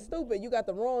 you looking stupid. You got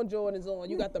the wrong Jordans on.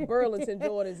 You got the Burlington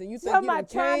Jordans, and you think Somebody you done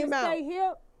trying came to out. stay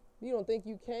hip. You don't think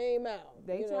you came out.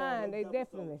 They you know. trying. They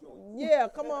definitely. Yeah,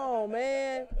 come on,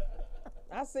 man.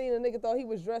 I seen a nigga thought he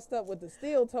was dressed up with the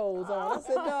steel toes on. I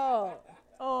said, dog,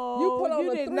 Oh, you put on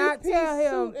you a did not three-piece tell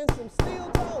him. suit and some steel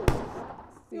toes.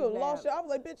 You now, lost your. I was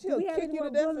like, bitch, he'll We have kick any you to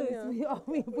more death in bullets?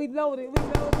 here. We loaded. We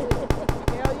loaded.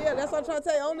 Hell yeah, that's what I'm trying to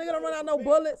tell you. Old nigga don't run out no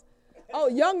bullets. Oh,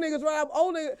 young niggas run out.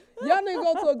 Young nigga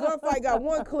go to a gunfight, got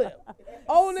one clip.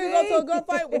 Old nigga go to a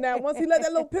gunfight with that. Once he let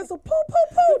that little pistol poo poo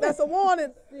poo, that's a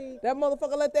warning. That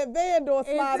motherfucker let that van door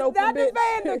slide open, Not bitch. the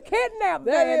van, the kidnap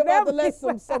That van. ain't about to Never-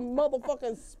 let some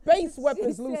motherfucking space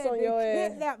weapons She loose said on the your ass.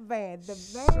 Kidnap van. The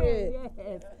van. Shit.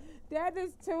 Yes. That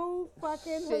is too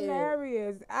fucking Shit.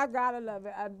 hilarious. I gotta love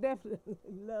it. I definitely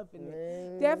loving it.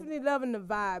 Man. Definitely loving the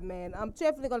vibe, man. I'm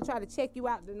definitely gonna try to check you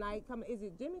out tonight. Is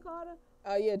it Jimmy Carter?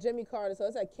 Yeah, Jimmy Carter. So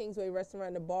it's at Kingsway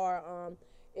Restaurant and Bar.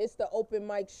 It's the open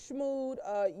mic schmood.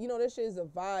 You know, this shit is a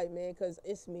vibe, man, because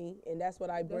it's me, and that's what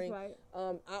I bring. right.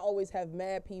 I always have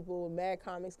mad people, mad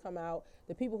comics come out.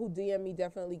 The people who DM me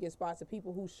definitely get spots. The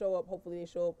people who show up, hopefully they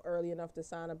show up early enough to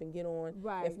sign up and get on.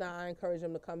 Right. If not, I encourage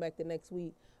them to come back the next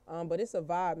week. But it's a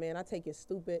vibe, man. I take it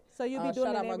stupid. So you be doing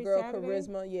shout it out my every girl Saturday?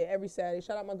 Charisma. Yeah, every Saturday.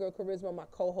 Shout out my girl Charisma, my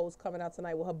co-host coming out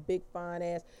tonight with her big fine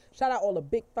ass. Shout out all the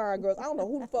big fine girls. I don't know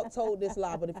who the fuck told this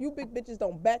lie, but if you big bitches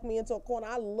don't back me into a corner,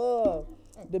 I love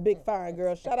the big fine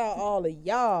girls. Shout out all of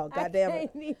y'all. Goddamn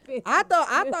it. I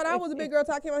thought I was a big girl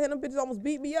till I came out here. Them bitches almost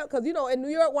beat me up because you know in New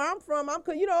York where I'm from, I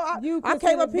came consider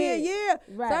up here, big. yeah.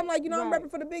 Right, So I'm like, I'm right. repping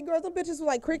for the big girls. Them bitches was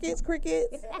like crickets.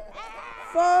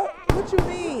 Fuck, what you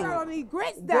mean? Girl don't eat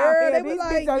grits down Girl, here. they was These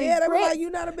like, bitches don't yeah, eat they were like, grits. you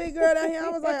not a big girl down here. I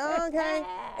was like, okay.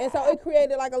 And so it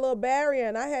created like a little barrier,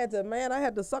 and I had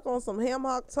to suck on some ham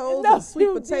hock toes No, and sweet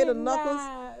you potato did knuckles.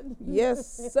 not.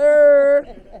 Yes, sir.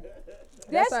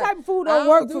 That That's type of food I don't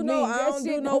work do for me. no- I That don't do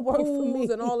shit no don't work for pools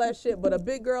me. and all that shit. But a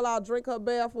big girl, I'll drink her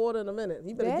bath water in a minute.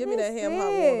 You better give me that ham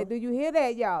hock it. water. Do you hear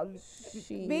that, y'all?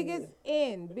 Shit. Big is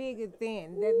in, big is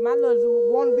thin. That my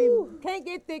little want to be can't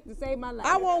get thick to save my life.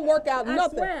 I won't work out I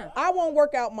nothing. swear. I won't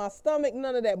work out my stomach,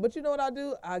 none of that. But you know what I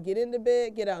do? I get into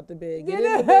bed, get out the bed. Get Get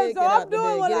into it? bed, So get I'm out the doing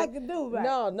bed. what get I it- can do,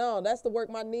 right? No, that's to work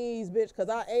my knees, bitch. Cause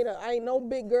I ain't no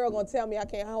big girl gonna tell me I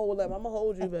can't hold up. I'ma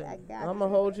hold you, baby. got I'ma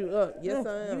hold you up. Yes,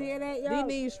 I am. You hear that, These y'all?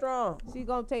 knees strong. She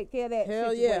gonna take care of that. Hell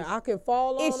situation. yeah, I can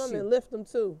fall on them Issue. and lift them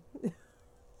too.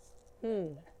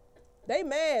 They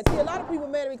mad. See, a lot of people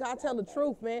mad at me because I tell the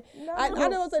truth, man. I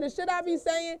don't say the shit I be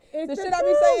saying. It's The the shit I be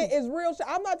truth. saying is real shit.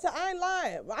 I ain't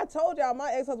lying. I told y'all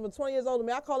my ex-husband 20 years older than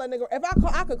me. I call that nigga. If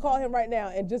I could call him right now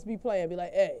and just be playing, be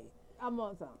like, hey, I'm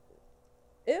on something.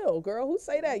 ew, girl, who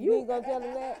say that? You ain't gonna tell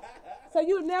him that. So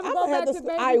you never I go would have back to. to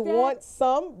baby I fat? want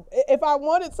some. If I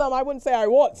wanted some, I wouldn't say I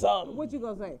want some. What you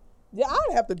gonna say? Yeah,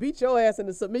 I'd have to beat your ass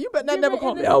into something. You better not Give never it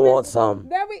call in me. the I want some.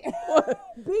 There we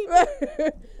beat me.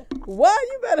 What?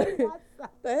 You better.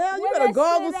 The hell? You When better I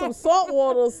gargle say some that- salt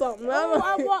water or something. Oh,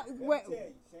 I man. want. Wait,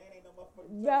 Shane ain't no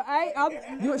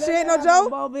motherfucking She ain't no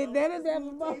joke? Let it have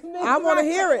a moment. I want to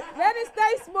hear it. Let it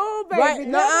stay smooth, baby. Right, Let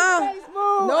nuh-uh. it stay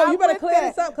smooth. No, you I'm better with clear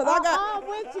that. this up, 'cause I got- I'm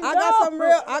with you. I got No. some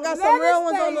real. I got some Let real it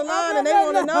ones stay. on the line, Okay, and they let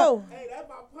want to it- know. Hey, that's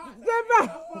my partner.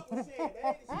 Goodbye. I fuck with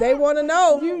Shane. They want to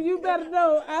know. You better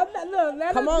know. I'm not, look,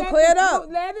 let Come it on, let clear it up.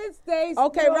 Let it stay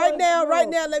Okay, smooth. right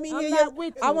now, let me I'm hear not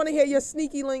with I you. want to hear your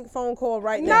sneaky link phone call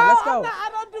right No, now. Let's go. I'm not, I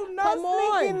don't do no Come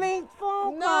sneaky on. link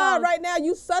phone No, calls. right now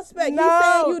you suspect. No. He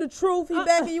saying you the truth. He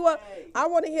backing you up. I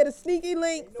want to hear the sneaky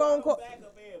link phone call. Back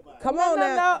up everybody. Come No, on no,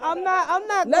 now. no, I'm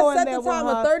not Let's going set there the with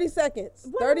timer. her. 30 seconds.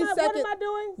 What 30 am I- seconds. What am I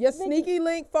doing? Your sneaky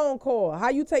link phone call. How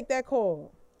you take that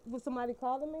call? Was somebody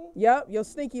calling me? Yep, your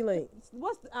sneaky link.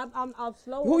 I'm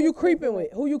slow. Who on you this creeping thing.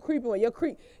 with? Who you creeping with? Your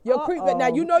creeping. Now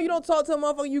you know you don't talk to a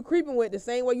motherfucker you creeping with the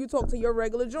same way you talk to your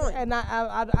regular joint. And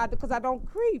because I don't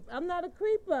creep. I'm not a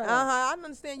creeper. I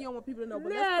understand you don't want people to know,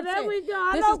 but Yeah, let's there pretend. we go.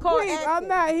 I This don't is called creep. acting. I'm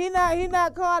not. He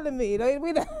not calling me.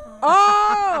 We not.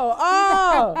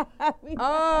 Oh. What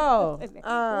you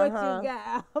Uh-huh.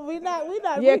 got? We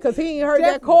not. Yeah, cause he ain't heard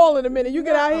that call in a minute. You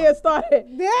get out here and start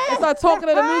talking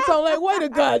to the new tone like, wait a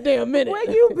goddamn minute. Where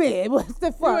you been? What's the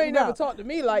You fuck? ain't never talked to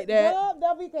me like that.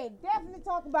 No, we can definitely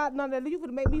talk about none of that. You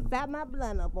could make me fat my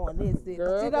blunt up on this.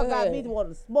 Girl, She go done got ahead. me to want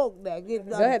to smoke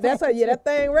that. That's how, yeah, that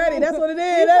thing ready. That's what it We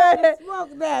is. wanna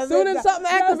smoke that. Soon as something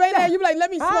activated, that, you be like,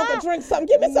 let me smoke or drink something.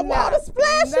 Give me some water,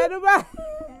 splash it.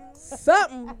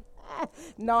 Something.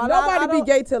 No, Nobody I be don't-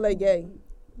 gay till they gay.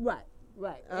 Right.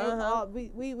 And, Uh-huh.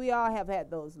 we all have had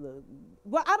those little.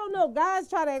 Well, I don't know. Guys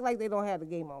try to act like they don't have the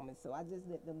gay moments, so I just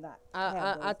let them not.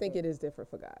 I think it is different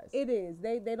for guys. It is.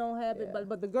 They don't have Yeah. it,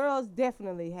 but the girls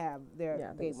definitely have their Yeah, I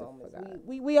think gay it's different moments.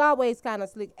 for guys. We always kind of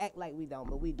slick act like we don't,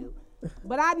 but we do.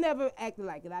 But I never acted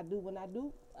like it. I do when I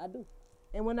do, I do.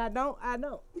 And when I don't, I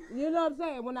don't. You know what I'm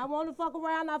saying? When I want to fuck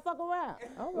around, I fuck around.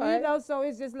 All right. You know, so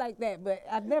it's just like that. But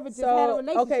I've never just had a So,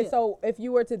 relationship. okay, so if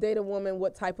you were to date a woman,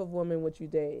 what type of woman would you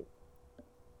date?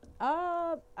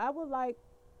 I would like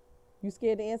You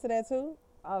scared to answer that too?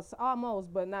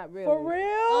 almost, but not really. For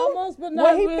real? Almost, but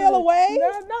not Will he really. feel away? No.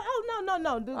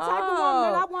 The type of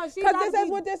woman I want, she Because gotta this is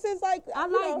be- what this is like. I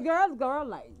you like know. girl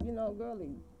like,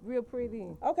 girly, real pretty.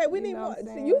 Okay, we You need know more. what I'm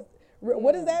So saying?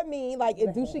 what does that mean? Like,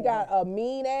 do she got a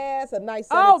mean ass, a nice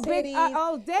set Oh, of big,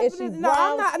 titties? definitely. Is she No,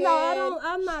 I'm brown not. No, I skin, don't.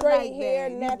 I'm not straight like hair,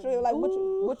 that. natural? Like,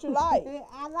 what you like?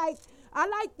 I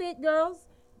like thick girls.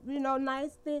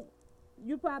 Nice thick.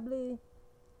 You probably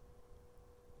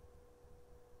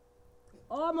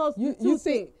almost You too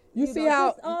see thick. you see how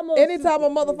just almost anytime too a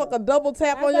thick, motherfucker double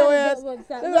tap I on your gotta ass, double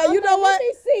tap. they be No, like, you I'm know not- what? Let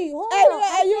me see. Hold Hey, on. look,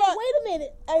 hey, you Wait a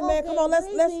minute. Hey man, Okay, come on,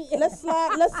 maybe. let's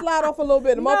slide off a little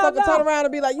bit. The motherfucker turn around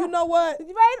and be like, you know what? Wait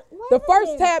The a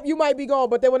first minute. tap you might be gone,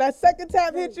 but then when that second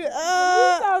tap hit you, You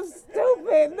so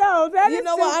stupid. No, that is you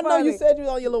know too what? I know you funny. said you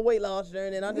was on your little weight loss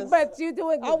journey, and But you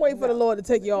doing. I'll wait for the Lord to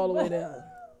take you all the way down.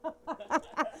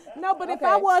 No, but if Okay.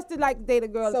 I was to like date a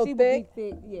girl, So she thick? would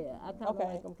be thick. Yeah, I kind of Okay.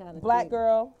 like them kind of Black thick.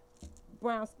 girl.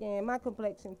 Brown skin, my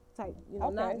complexion type. You know,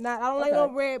 Okay. not I don't like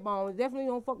Okay. no red bones. Definitely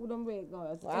don't fuck with them red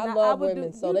girls. Well, And I love would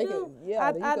women, do, so you they do? can. Yeah,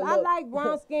 you can I look. like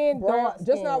brown skin, Brown, dark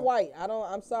just not skin. white.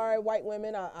 I'm sorry, white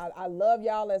women. I love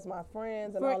y'all as my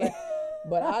friends and all that.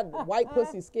 But white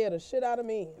pussy scared the shit out of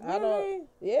me. I Really? don't.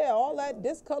 Yeah, all that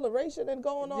discoloration and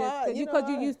going on. Just you because know,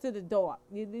 you used to the dark.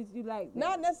 You like that.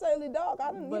 not necessarily dark.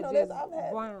 I didn't. but You know, just this I've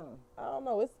had. brown. I don't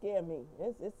know. It scared me.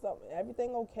 It's something.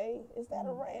 Everything okay? Is that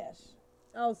a rash?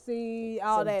 Oh, see,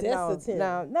 all Some that. Desitin.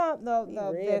 No.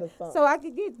 Be red that- or something. So I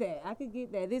could get that.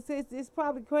 It's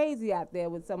probably crazy out there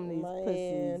with some of these Man.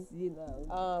 pussies, you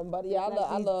know. But yeah, Like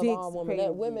I these love dicks all women. crazy.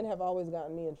 That women have always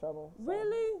gotten me in trouble. So,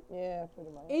 Really? Yeah, pretty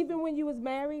much. Even when you was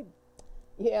married?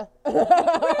 Yeah.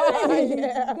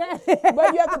 Yeah.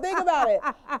 But you have to think about it.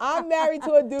 I'm married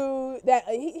to a dude that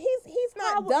he's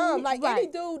not Probably- dumb. Like any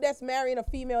right. dude that's marrying a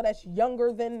female that's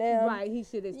younger than them. Right, he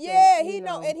should have. Yeah, he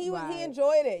know, and he right.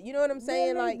 enjoyed it. You know what I'm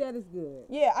saying? Really? Like, that is good.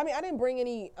 yeah. I mean, I didn't bring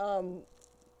any. Oh,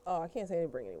 I can't say I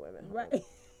didn't bring any women. Right.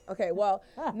 Okay, well,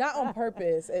 not on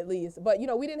purpose at least, but you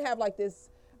know, we didn't have like this.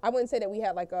 I wouldn't say that we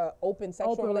had like a open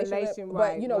sexual Open relationship, relation, but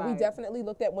right, you know, we right. definitely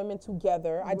looked at women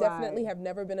together. I definitely Right. have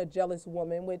never been a jealous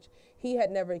woman, which he had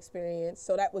never experienced.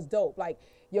 So that was dope. Like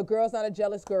your girl's not a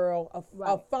jealous girl. A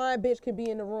Right. fine bitch can be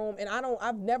in the room, and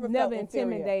I've never Never felt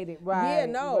inferior. intimidated, right? Yeah,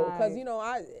 no, because right. you know,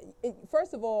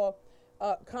 first of all.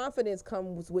 Confidence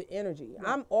comes with energy.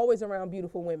 I'm always around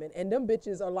beautiful women, and them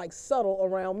bitches are like subtle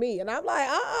around me, and I'm like,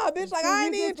 bitch, like So I you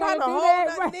ain't even just trying to gotta do hold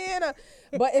that, nothing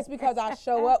in. But it's because I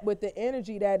show up with the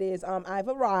energy that is, I've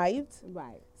arrived.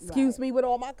 Right. Excuse me with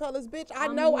all my colors, bitch. I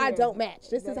I'm know I here. don't match.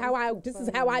 This That is how is this so is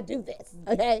how I do this.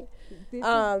 Okay. This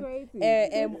is crazy.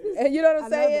 And you know what I'm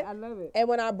saying? I love it. And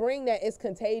when I bring that, it's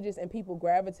contagious, and people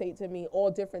gravitate to me.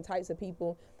 All different types of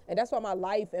people, and that's why my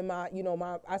life and my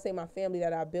my family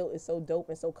that I built is so dope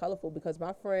and so colorful, because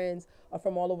my friends are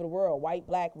from all over the world, white,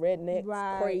 black, rednecks,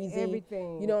 Right, crazy,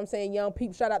 everything. You know what I'm saying? Young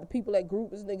people. Shout out to people at group.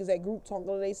 This niggas at group talking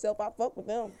to themselves. I fuck with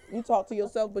them. You talk to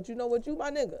yourself, but you know what? You my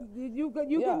nigga. You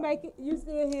Yeah. can make it. You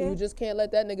still here. You just can't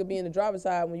let that nigga be in the driver's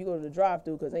side when you go to the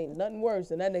drive-thru, because ain't nothing worse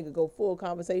than that nigga go full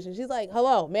conversation. She's like,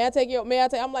 hello, may I take your,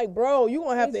 I'm like, bro, you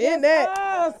gonna have to end that.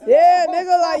 Us. Yeah,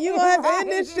 nigga, like, you gonna have to end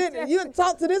this shit. You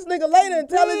talk to this nigga later and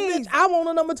tell this Please. bitch I want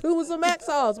a number 2 with some mac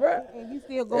sauce, bro. And you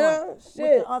still going Yeah, with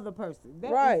shit. the other person. That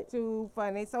is Right. too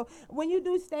funny. So when you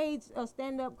do stage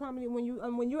stand-up comedy, when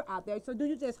you're out there, so do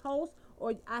you just host,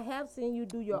 or I have seen you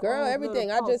do your Girl, own everything.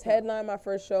 I little just poster. headlined my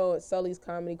first show at Sully's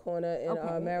Comedy Corner in Okay,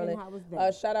 and Maryland. how was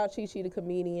that? Shout out Chi Chi the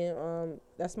comedian.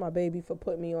 That's my baby for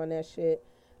putting me on that shit.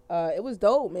 It was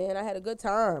dope, man. I had a good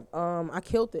time. I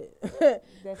killed it.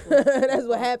 That's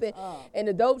what happened. And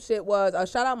the dope shit was,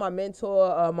 shout out my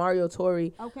mentor, Mario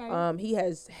Tori. Okay. He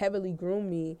has heavily groomed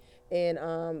me.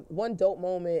 And one dope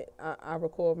moment I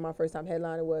recall my first time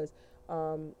headlining was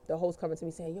the host coming to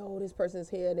me saying, yo, this person's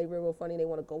here, they real funny, they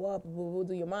want to go up, we'll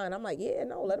do your mind. I'm like, yeah,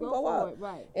 no, let them go for up. it,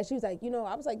 right. And she was like,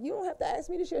 I was like, you don't have to ask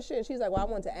me this your shit. And she's like, well, I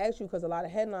wanted to ask you because a lot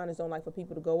of headliners don't like for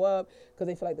people to go up because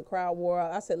they feel like the crowd wore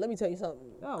out. I said, let me tell you something.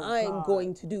 Oh, I'm God.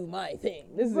 going to do my thing.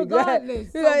 This is Regardless,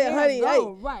 exactly, so yeah, honey,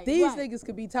 go. hey, Right, these right. niggas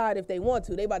could be tired if they want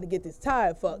to. They about to get this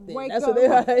tire fucked in. Wake That's up.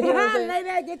 what they you know what I'm saying? Lay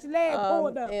there, get your leg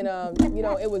pulled up. And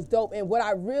it was dope. And what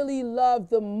I really loved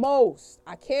the most,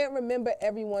 I can't remember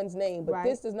everyone's name, but Right.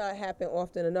 this does not happen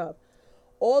often enough.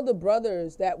 All the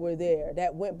brothers that were there,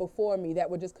 that went before me, that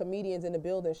were just comedians in the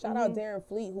building. Shout out Darren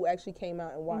Fleet, who actually came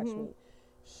out and watched me.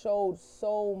 Showed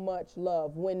so much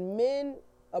love. When men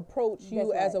approach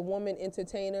you That's as right. a woman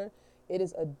entertainer, it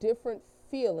is a different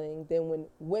feeling than when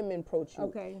women approach you.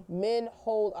 Okay. Men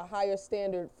hold a higher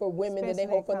standard for women than they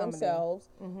Especially hold for in comedy. themselves.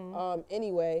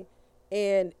 Anyway,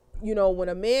 and when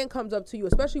a man comes up to you,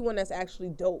 especially one that's actually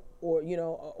dope, or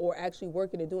or actually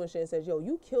working and doing shit, and says, yo,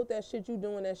 you killed that shit, you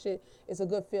doing that shit, it's a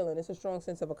good feeling. It's a strong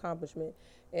sense of accomplishment.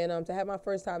 And to have my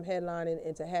first time headlining,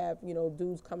 and to have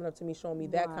dudes coming up to me showing me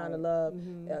that kind of love,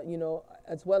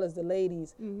 as well as the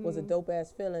ladies, was a dope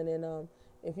ass feeling. And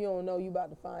if you don't know, you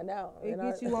about to find out. It And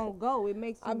gets you on go. It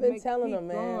makes you I've been telling keep them,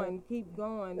 man. going, keep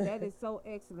going. That is so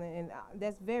excellent, and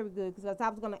that's very good. Because I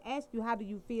was going to ask you, how do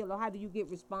you feel, or how do you get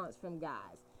response from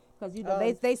guys?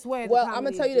 Because they swear. Well, I'm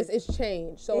gonna tell you this: it's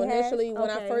changed. So It has? initially,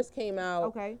 when I Okay. first came out,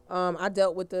 Okay. I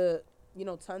dealt with the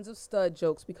tons of stud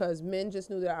jokes because men just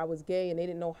knew that I was gay and they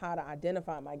didn't know how to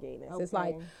identify my gayness. It's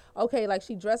like, okay, like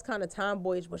she dressed kind of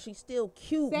tomboyish, but she's still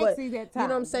cute. Sexy but that you know what I'm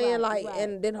time. saying? Right, like, right.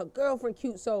 and then her girlfriend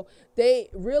cute. So they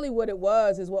really what it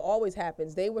was is what always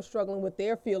happens. They were struggling with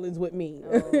their feelings with me. So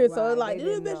right. it's like, They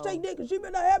this didn't bitch know. take dick and she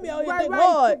better not have me out here Right, dick right.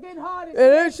 hard. She been hard And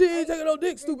then she ain't taking no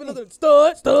dick, stupid looking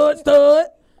stud.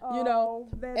 You know,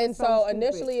 that and is so stupid.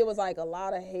 initially it was like a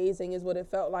lot of hazing is what it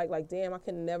felt like. Like, damn, I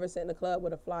can never sit in the club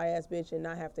with a fly ass bitch and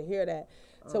not have to hear that.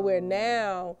 To where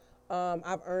now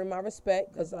I've earned my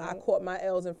respect because I caught my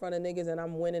L's in front of niggas and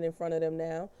I'm winning in front of them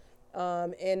now.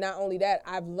 And not only that,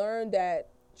 I've learned that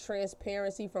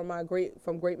transparency from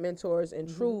great mentors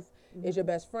and truth is your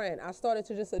best friend. I started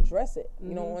to just address it,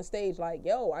 on stage. Like,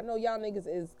 yo, I know y'all niggas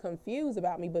is confused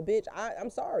about me, but bitch, I'm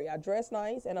sorry. I dress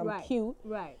nice and I'm cute.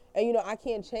 Right. And I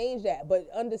can't change that. But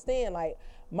understand, like,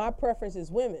 my preference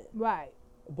is women. Right.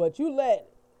 But you let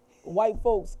white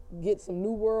folks get some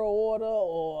new world order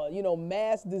or,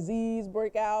 mass disease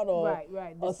break out or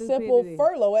Right. The a simple stupidity.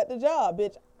 furlough at the job,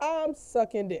 bitch, I'm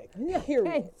sucking dick.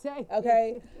 Period.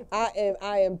 Okay?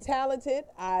 I am talented.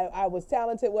 I was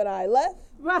talented when I left.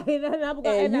 Right.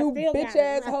 And you bitch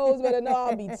ass hoes better know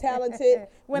I'll be talented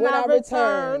when I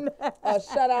return.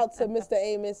 Shout out to Mr.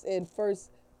 Amos in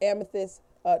First Amethyst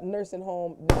Nursing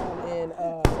Home down in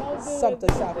Sumter,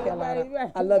 South Carolina.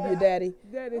 Right. I love you, Daddy.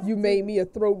 That is You made me a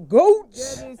throat goat.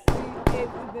 That is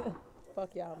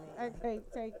Fuck y'all, man. I can't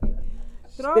take it.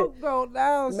 Throat goat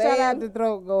down. Shout out Man. to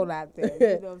throat goat out there.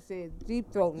 You know what I'm saying?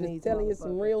 Deep throat Just needs telling you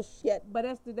some motherfuckers. real shit. But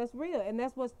that's real, and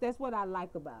that's what I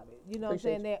like about it. You know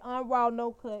Appreciate what I'm saying? That unraw,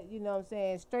 no cut. You know what I'm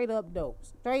saying? Straight up dope,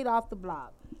 straight off the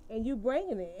block, and you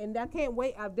bringing it. And I can't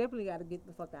wait. I definitely got to get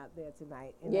the fuck out there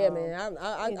tonight. And, Yeah, man.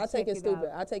 I and take check it it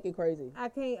stupid. out. I take it crazy. I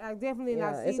can't. I definitely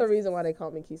Yeah, not. it's a reason why they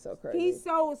call me Kiso Crazy. He's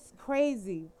so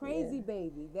crazy, Yeah.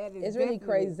 baby. That is. It's really definitely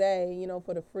crazy,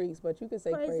 for the freaks, but you can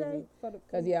say Crazy crazy. for the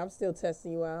Because, I'm still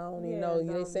testing you out. I don't even know.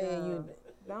 They saying you.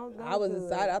 Don't I was do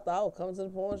excited. it. I thought I would come to the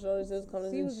porn show. Just come to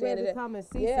She the was shit. ready to come and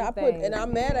see Yeah, some and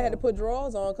I'm mad I had to put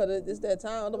drawers on because it's that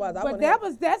time. Otherwise, I But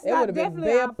wouldn't that's it not would have been definitely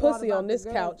bare our part pussy about on the this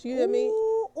girl. couch. You hear me?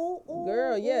 Ooh,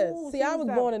 Girl, yes. ooh, See, I was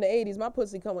that. born in the 80s. My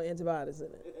pussy come with antibiotics in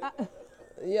it.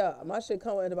 Yeah, my shit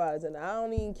come with antibiotics in it. I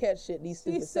don't even catch shit these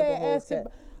stupid simple hoes catch.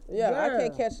 Yeah, I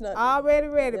can't catch nothing. Already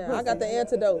ready. Yeah, I got the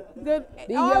antidote. The, These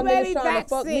young niggas trying to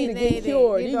fuck me to get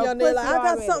cured. These young niggas like,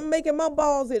 I got something making my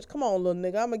balls itch. Come on, little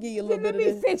nigga. I'm going to give you a little Let bit of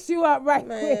me this. fix you up right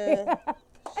Man, quick.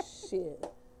 shit.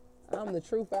 I'm the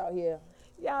truth out here.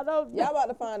 Y'all don't. Y'all about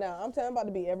to find out. I'm telling you, I'm about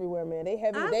to be everywhere, man. They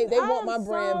heavy. I'm- They want I'm my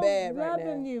brand so bad right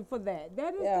loving now. you for that.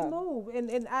 That is Yeah. the move,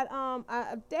 and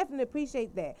I definitely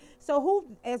appreciate that. So who,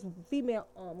 as female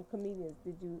comedians,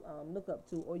 did you look up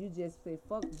to, or you just say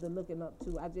fuck the looking up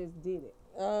to? I just did it.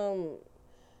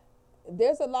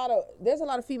 There's a lot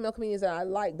of female comedians that I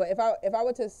like, but if I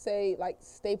were to say like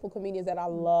staple comedians that I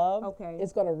love, Okay.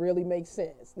 it's gonna really make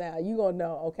sense. Now you gonna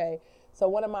know, okay? So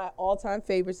one of my all-time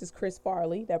favorites is Chris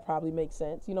Farley. That probably makes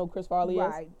sense. You know who Chris Farley is?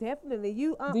 Right, definitely.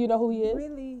 You Do you know who he is?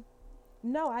 really?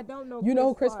 No, I don't know. You know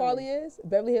who Chris Farley is?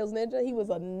 Beverly Hills Ninja. He was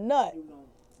a nut. He was on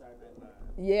Saturday Night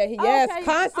Live. Yeah, Okay,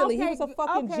 constantly. He okay, was a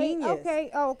fucking genius.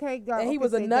 Okay, girl. And he okay,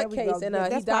 was a see, there we go. nutcase, and That- he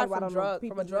that's died probably why I from don't know a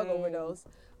people's drug names. overdose.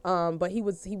 But he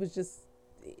was just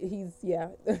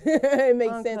it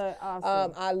makes sense. Okay,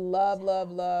 awesome. I love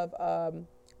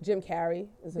Jim Carrey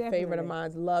is a favorite of Definitely.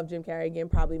 mine. Love Jim Carrey again.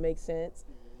 Probably makes sense.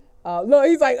 Look,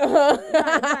 he's like, Right.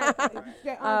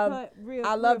 That uncut, real,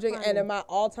 I love real Jim, and funny. then my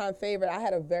all-time favorite. I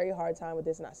had a very hard time with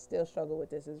this, and I still struggle with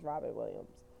this. Is Robin Williams.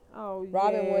 Oh,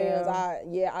 Robin yeah. Williams,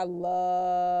 I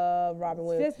love Robin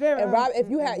Williams. Just very and Rob, if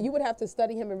you would have to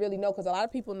study him and really know, because a lot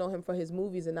of people know him for his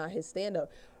movies and not his stand-up.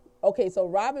 Okay, so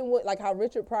like how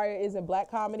Richard Pryor is in black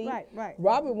comedy. Right.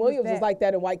 Robin Williams is that? like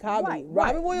that in white comedy. Right,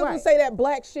 Robin Williams right. would say that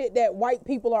black shit that white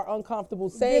people are uncomfortable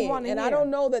saying. wanna And I hear.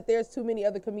 don't know that there's too many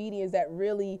other comedians that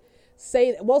really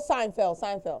say that. Well,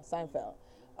 Seinfeld.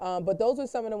 But those are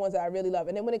some of the ones that I really love.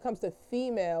 And then when it comes to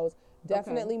females,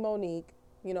 definitely Monique.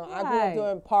 I grew up Right.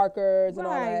 doing Parkers and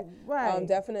all that. Right.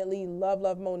 Definitely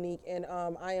love Monique, and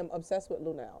I am obsessed with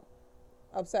Lunel.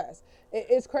 Obsessed.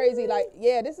 It's crazy. Like,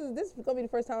 yeah, this is gonna be the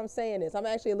first time I'm saying this. I'm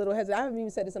actually a little hesitant. I haven't even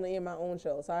said this on any of my own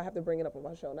show, so I have to bring it up on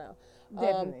my show now.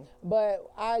 Definitely. But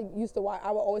I used to watch.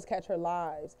 I would always catch her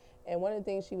lives, and one of the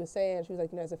things she was saying, she was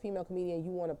like, as a female comedian,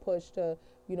 you want to push to,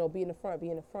 be in the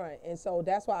front, and so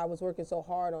that's why I was working so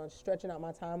hard on stretching out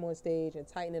my time on stage and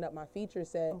tightening up my feature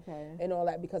set and all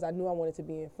that, because I knew I wanted to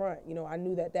be in front. I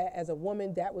knew that as a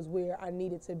woman, that was where I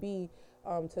needed to be.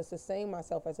 to sustain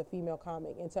myself as a female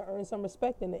comic and to earn some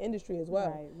respect in the industry as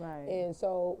well. Right. And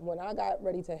so when I got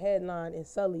ready to headline in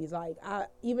Sully's, like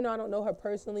even though I don't know her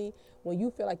personally, when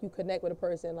you feel like you connect with a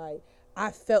person, like I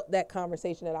felt that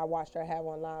conversation that I watched her have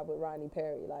on live with Rodney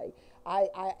Perry. Like I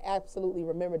absolutely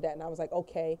remembered that, and I was like,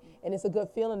 okay. And it's a good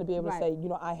feeling to be able to say, you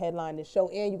know, I headlined this show,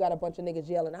 and you got a bunch of niggas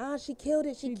yelling, she killed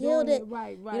it, she killed it.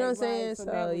 Right. You know what I'm saying?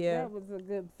 So yeah. that was a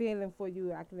good feeling for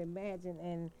you, I can imagine.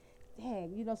 And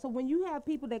dang, you know, so when you have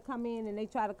people that come in and they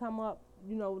try to come up,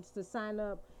 you know, to sign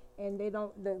up, and they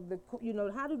don't, you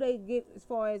know, how do they get as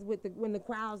far as with when the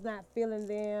crowd's not feeling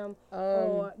them,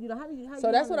 or you know, how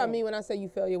so that's what I mean when I say you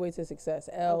fail your way to success.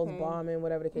 L's, bombing,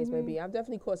 whatever the case may be. I've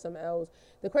definitely caught some L's.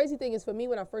 The crazy thing is, for me,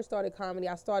 when I first started comedy,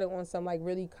 I started on some like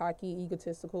really cocky,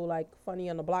 egotistical, like funny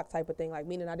on the block type of thing, like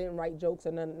meaning I didn't write jokes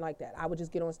or nothing like that. I would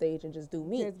just get on stage and just do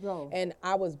me. Just go. And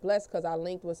I was blessed because I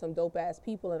linked with some dope ass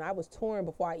people, and I was touring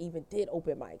before I even did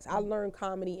open mics. I learned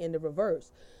comedy in the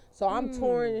reverse. So I'm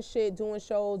touring and shit, doing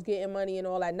shows, getting money and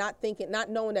all that, not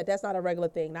knowing that that's not a regular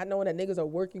thing, not knowing that niggas are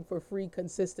working for free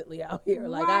consistently out here.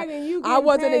 Like I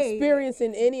wasn't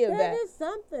experiencing any of that. That is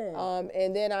something.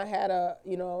 And then I had a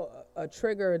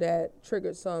trigger that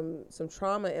triggered some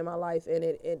trauma in my life, and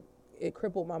it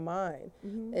crippled my mind.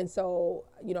 And so,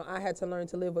 you know, I had to learn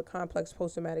to live with complex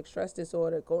post-traumatic stress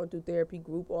disorder, going through therapy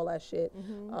group, all that shit.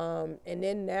 And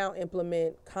then now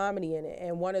implement comedy in it.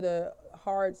 And one of the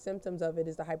hard symptoms of it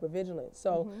is the hypervigilance.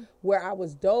 So where I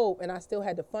was dope and I still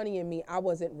had the funny in me, I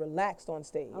wasn't relaxed on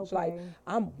stage. Like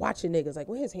I'm watching niggas like,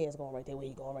 where his hands going right there, where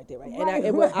he going right there, right?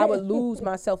 And I would lose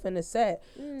myself in the set.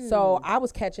 So I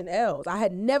was catching L's. I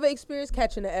had never experienced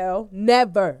catching an L.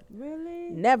 Never.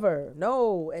 Really? Never.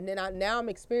 No. And then now I'm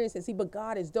experiencing. See, but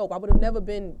God is dope. I would have never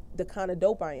been the kind of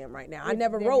dope I am right now. I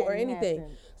never wrote or anything.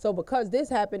 Happened. So because this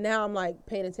happened, now I'm like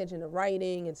paying attention to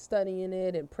writing and studying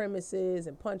it and premises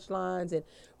and punchlines and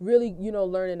really, you know,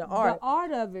 learning the art. The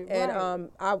art of it, and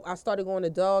I started going to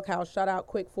Doghouse, shout out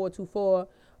Quick 424.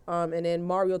 And then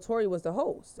Mario Tori was the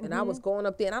host. And I was going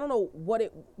up there, and I don't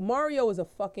know Mario is a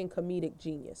fucking comedic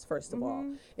genius, first of all.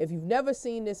 If you've never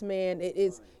seen this man, it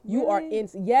is, you are in,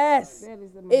 yes. That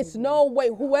is amazing. It's no way,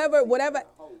 whatever.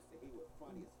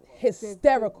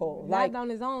 Hysterical, not on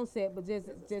his own set, but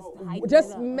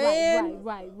just man.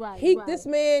 Right. This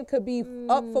man could be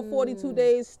up for 42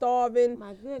 days, starving,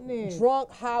 my goodness,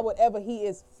 drunk, high, whatever. He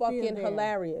is fucking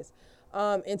hilarious.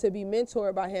 And to be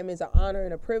mentored by him is an honor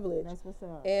and a privilege. That's what's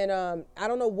up. And I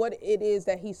don't know what it is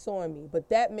that he saw in me, but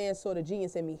that man saw the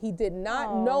genius in me. He did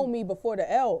not know me before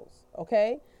the L's.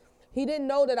 Okay. He didn't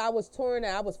know that I was touring,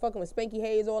 that I was fucking with Spanky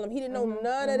Hayes, all them. He didn't know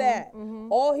none of that.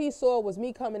 All he saw was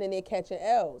me coming in there catching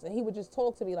L's. And he would just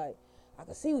talk to me like, I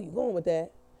can see where you're going with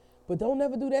that, but don't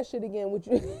never do that shit again with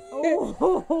you.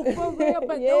 Oh, for real,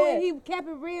 but he kept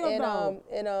it real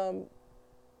though.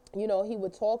 You know, he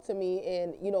would talk to me,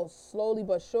 and, you know, slowly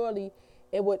but surely,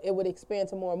 it would expand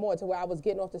to more and more, to where I was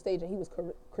getting off the stage and he was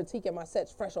critiquing my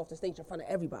sets fresh off the stage in front of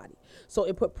everybody. So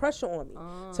it put pressure on me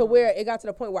to where it got to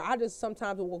the point where I just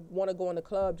sometimes would want to go in the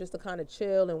club just to kind of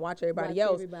chill and watch everybody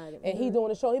else. And he doing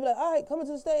the show, he'd be like, all right, coming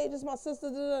to the stage, this is my sister.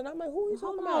 And I'm like, who are you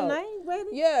talking about? I ain't ready.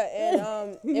 Yeah,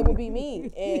 and it would be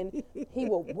me. And he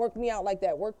would work me out like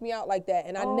that.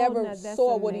 And I never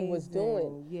saw what he was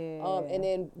doing. Yeah. And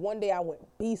then one day I went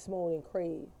beast mode and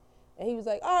crave. And he was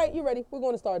like, all right, you ready? We're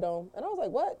going to Stardome. And I was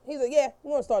like, what? He's like, yeah,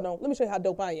 we're going to Stardome. Let me show you how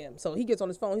dope I am. So he gets on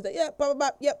his phone. He's like, yeah,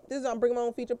 yep, this is, I'm bringing my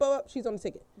own feature. She's on the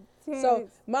ticket. So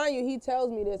mind you, he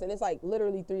tells me this, and it's like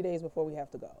literally 3 days before we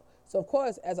have to go. So of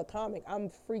course, as a comic,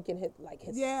 I'm freaking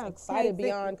excited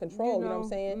beyond control, you know what I'm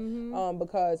saying?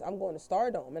 Because I'm going to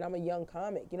Stardome, and I'm a young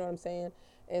comic, you know what I'm saying?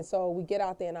 And so we get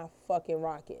out there, and I fucking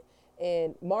rock it.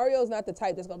 And Mario's not the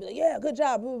type that's gonna be like, yeah, good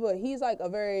job, blah, blah, blah. He's like a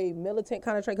very militant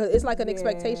kind of train, because it's like an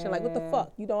expectation, like, what the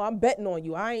fuck? You know, I'm betting on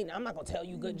you. I'm not gonna tell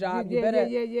you good job. You better,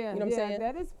 you know what I'm saying?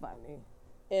 That is funny.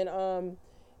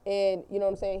 And you know what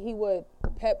I'm saying? He would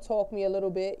pep talk me a little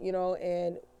bit, you know,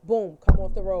 and boom, come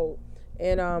off the road.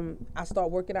 And I start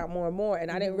working out more and more.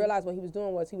 And I didn't realize what he was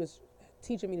doing was he was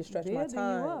teaching me to stretch my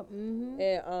time.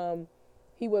 And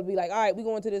he would be like, all right, we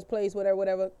going to this place,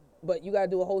 whatever. But you gotta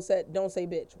do a whole set. Don't say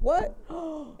bitch. What?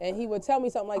 And he would tell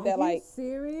me something like that. Are you like,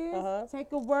 serious?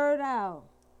 Take a word out.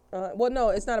 Well, no,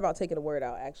 it's not about taking a word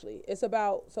out. Actually, it's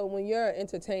about, so when you're an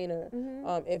entertainer,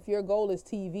 if your goal is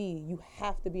TV, you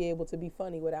have to be able to be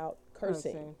funny without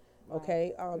cursing.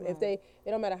 Okay. If it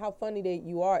don't matter how funny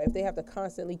you are, if they have to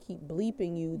constantly keep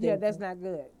bleeping you, then that's not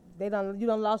good. You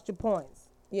done lost your points.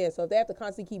 Yeah. So if they have to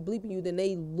constantly keep bleeping you, then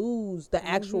they lose the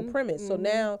actual premise. So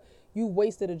now you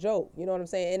wasted a joke, you know what I'm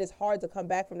saying? And it's hard to come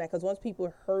back from that, because once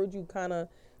people heard you kind of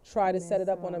try to set it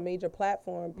up on a up. major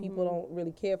platform, people don't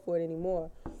really care for it anymore.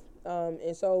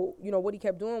 And so, what he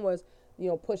kept doing was,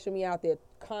 pushing me out there,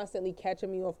 constantly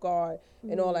catching me off guard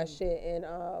and all that shit. And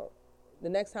the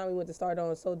next time we went to Stardome, it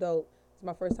was so dope. It's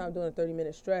my first time doing a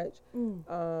 30-minute stretch.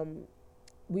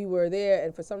 We were there,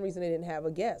 and for some reason they didn't have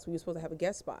a guest. We were supposed to have a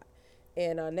guest spot.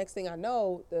 And next thing I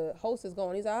know, the host is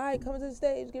going. He's like, all right, come to the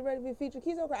stage, get ready for your feature.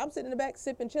 I'm sitting in the back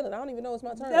sipping, chilling. I don't even know it's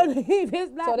my turn.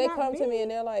 So they come to me and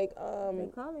they're like, they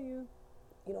calling you.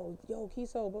 Yo,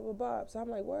 Kiso, blah, blah, blah. So I'm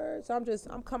like, word. So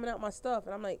I'm coming out my stuff.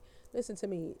 And I'm like, listen to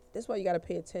me. This is why you got to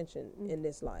pay attention in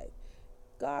this life.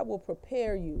 God will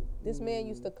prepare you. This man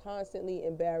used to constantly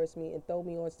embarrass me and throw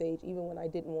me on stage even when I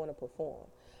didn't want to perform.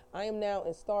 I am now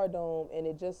in Stardome, and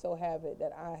it just so happened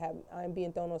that I'm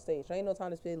being thrown on stage. There ain't no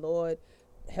time to say, Lord,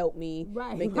 help me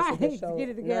make this a good show. Get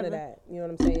it None together. of that. You know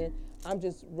what I'm saying? I'm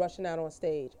just rushing out on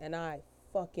stage, and I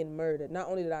fucking murdered. Not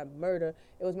only did I murder,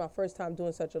 it was my first time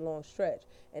doing such a long stretch,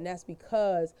 and that's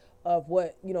because of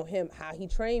what how he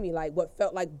trained me, like what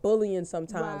felt like bullying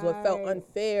sometimes, what felt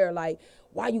unfair, like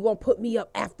why you gonna put me up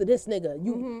after this nigga?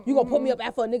 You gonna put me up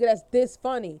after a nigga that's this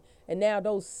funny? And now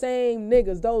those same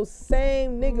niggas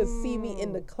see me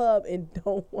in the club and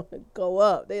don't want to go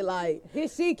up. They like, Here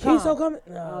she comes. Kiso coming?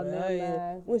 Oh, No,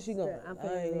 no, when's she going? I'm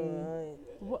I ain't finna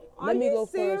going. Are Let me you go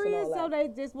first and all serious? So that.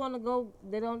 they just want to go.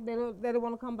 They don't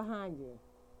want to come behind you.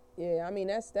 Yeah, I mean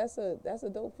that's a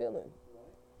dope feeling.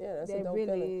 Yeah, that's a That dope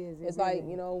really feeling. is. It It's really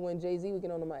like, when Jay-Z would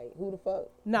get on the mic, who the fuck?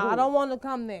 No, Who? I don't want to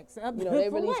come next. They For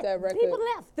released what? that record. People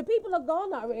left. The people are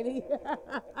gone already.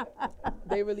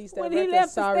 They released that When record, he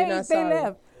left Sorry the Not stage, they Sorry.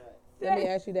 left. Let me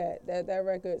ask you that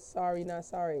record, Sorry Not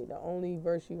Sorry, the only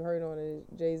verse you heard on it is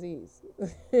Jay-Z's.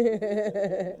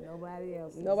 Nobody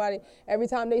else. Nobody, every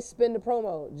time they spin the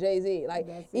promo, Jay-Z. Like,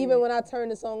 That's even it. when I turn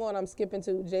the song on, I'm skipping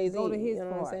to Jay-Z. Go to his you know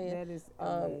part. what I'm saying? That is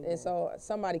And amazing. so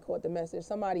somebody caught the message.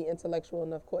 Somebody intellectual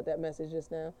enough caught that message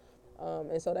just now.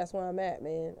 And so that's where I'm at,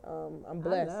 man. I'm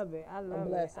blessed. I love it. I love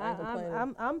blessed. it. I ain't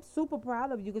complaining. I'm super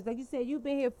proud of you because, like you said, you've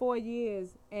been here 4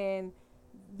 years, and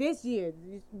this year,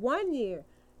 1 year,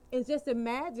 and just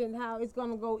imagine how it's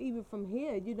gonna go even from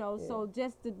here. So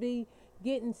just to be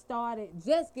getting started,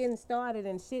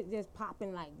 and shit just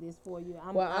popping like this for you.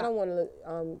 I don't want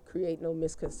to create no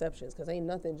misconceptions because ain't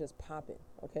nothing just popping.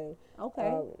 Okay.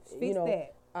 Okay. Fix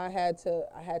that. I had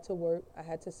to work. I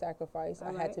had to sacrifice.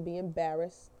 I had to be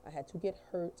embarrassed. I had to get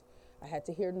hurt. I had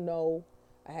to hear no.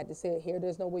 I had to say, here,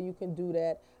 there's no way you can do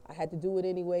that. I had to do it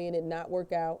anyway and it not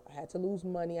work out. I had to lose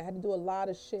money. I had to do a lot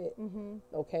of shit.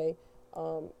 Okay.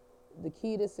 The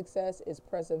key to success is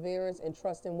perseverance and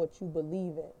trusting what you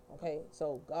believe in. Okay.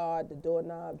 So God, the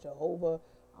doorknob, Jehovah,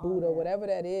 Buddha, whatever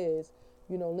that is,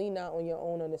 lean not on your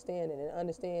own understanding and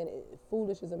understand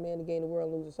foolish is a man to gain the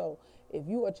world and lose his soul. If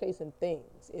you are chasing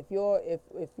things, if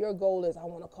your goal is I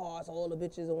want a car, so all the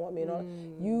bitches want me and all,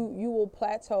 you will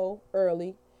plateau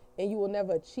early and you will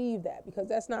never achieve that because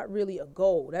that's not really a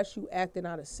goal. That's you acting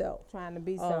out of self. Trying to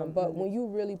be something. But when you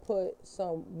really put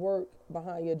some work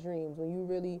behind your dreams, when you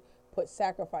really put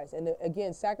sacrifice, and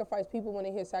again, sacrifice, people, when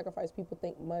they hear sacrifice, people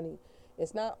think money.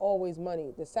 It's not always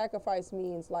money. The sacrifice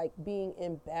means like being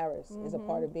embarrassed is a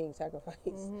part of being sacrificed.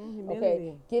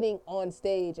 Okay, getting on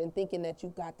stage and thinking that you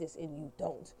got this and you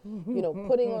don't.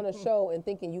 Putting on a show and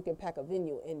thinking you can pack a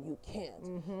venue and you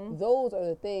can't. Those are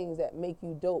the things that make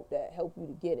you dope, that help you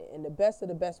to get it. And the best of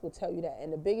the best will tell you that.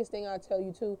 And the biggest thing I tell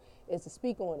you too is to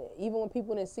speak on it. Even when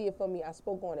people didn't see it from me, I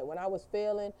spoke on it. When I was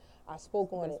failing, I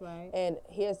spoke on it. Right. And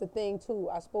here's the thing too,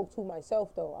 I spoke to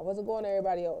myself though. I wasn't going to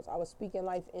everybody else. I was speaking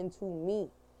life into me.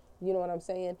 You know what I'm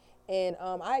saying? And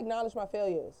I acknowledged my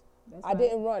failures. I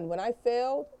didn't run. When I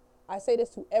failed, I say this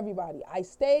to everybody. I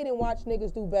stayed and watched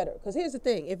niggas do better. Because here's the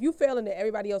thing. If you fail and then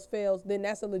everybody else fails, then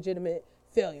that's a legitimate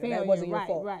failure. That wasn't your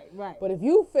fault. Right. But if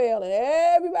you fail and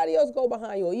everybody else go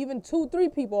behind you, or even 2, 3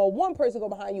 people, or one person go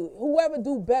behind you, whoever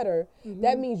do better,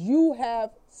 that means you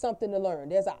have something to learn.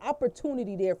 There's an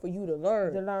opportunity there for you to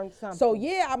learn. To learn something. So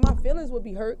yeah, my feelings would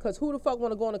be hurt because who the fuck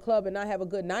want to go in the club and not have a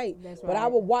good night? That's But I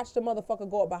right. would watch the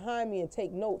motherfucker go up behind me and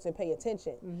take notes and pay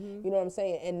attention. You know what I'm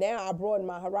saying? And now I broaden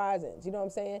my horizons. You know what I'm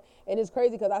saying? And it's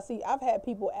crazy because I've had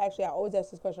people actually, I always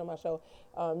ask this question on my show,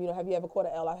 have you ever caught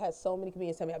an L? I've had so many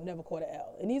comedians tell me I've never caught an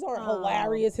L. And these aren't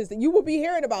hilarious. You will be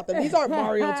hearing about them. These aren't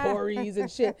Mario Torres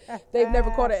and shit. They've never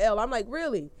caught an L. I'm like,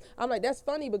 really? I'm like, that's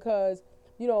funny because,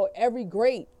 every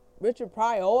great, Richard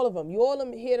Pryor, all of them, you all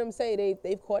them hear them say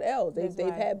they've caught L's.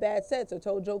 They've had bad sets or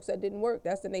told jokes that didn't work.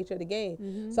 That's the nature of the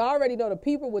game. So I already know the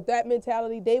people with that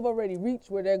mentality, they've already reached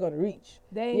where they're going to reach.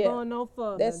 They ain't going no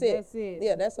further. That's it. That's it.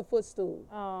 Yeah, that's a footstool.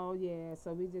 Oh, yeah.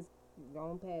 So we just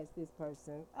going past this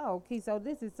person. Oh, okay, so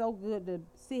this is so good to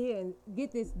sit here and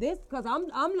get this, because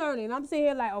I'm learning. I'm sitting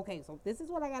here like, okay, so this is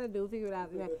what I got to do, figure it out.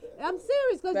 I'm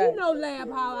serious, because you know, Lab,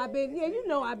 how I've been, you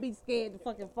know I be scared to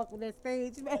fuck with that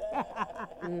stage,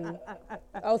 man.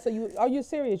 Oh, so are you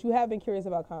serious? You have been curious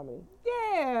about comedy?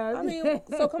 Yeah. I mean,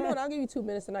 so come on, I'll give you 2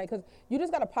 minutes tonight, because you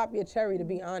just got to pop your cherry, to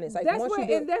be honest. Like, that's once what,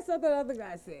 you and that's what the other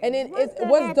guy said. and then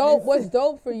what's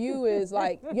dope for you is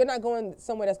like you're not going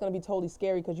somewhere that's going to be totally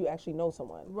scary because you actually know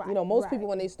someone. Right, you know, most right. people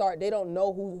when they start, they don't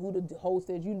know who the host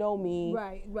is. You know me.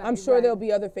 Right, I'm sure right. there'll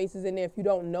be other faces in there. If you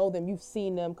don't know them, you've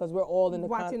seen them because we're all in the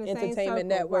Watching the same entertainment circle.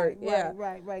 network. Right, yeah,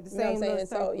 right. The You know what same I'm saying? little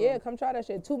So circle. yeah, come try that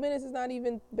shit. 2 minutes is not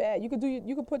even bad. You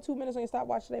could put 2 minutes on your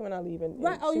stopwatch today when I leave.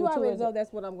 Right. Oh, see you what 2 already is. know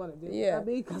that's what I'm gonna do. Yeah. I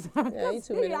mean, because Yeah, you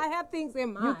 2 minutes. I have things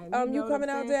in mind. You know what coming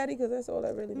I'm out, saying? daddy? Because that's all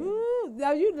that really means. Ooh,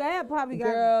 now you Lab probably got.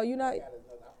 Girl, you not. I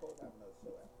supposed to have another show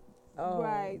after. Oh,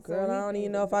 Right, so girl, he- I don't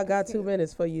even know if I got 2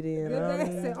 minutes for you then. The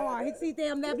man said, "Oh, he see,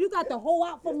 damn Lab, you got the whole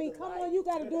out for me. Come on, you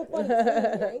got to do it for the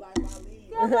team, right? Like my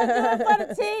lead. Come on, do it for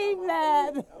the team,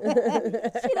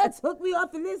 Lab." She done took me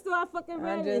off the list, so I fucking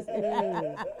I ready. just,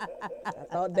 I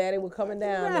thought daddy was coming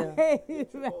down there.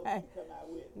 Right.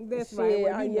 That's Shit, right.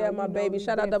 Well, you yeah, know, my you know, baby.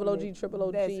 Shout out Double OG, definitely. Triple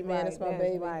OG, man. That's my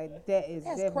baby. Right. That is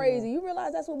That's definitely- crazy. You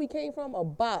realize that's where we came from? A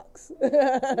box.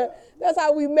 That's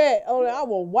how we met. Oh, I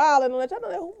was wilding on that. Y'all know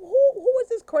that. Who is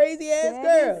this crazy ass That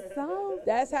girl? is so.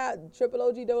 That's how Triple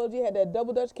OG, Double OG had that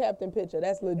double Dutch captain picture.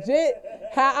 That's legit.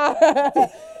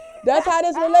 That's how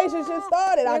this relationship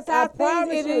started. That's I how promise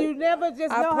things, you. and you never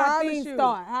just I know how promise things you.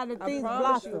 start, how the I things promise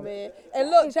blossom. you, man. And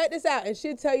look, check this out. And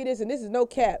she'll tell you this, and this is no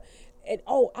cap. And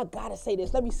oh, I gotta say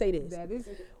this. Let me say this. That is.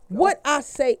 What I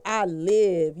say, I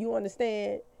live. You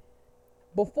understand?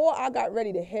 Before I got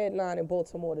ready to headline in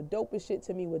Baltimore, the dopest shit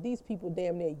to me was these people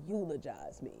damn near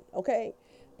eulogized me. Okay,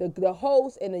 the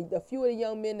host and the few of the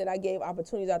young men that I gave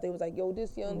opportunities out there was like, yo,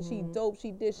 this young, she dope,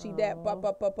 she this, she that, bop,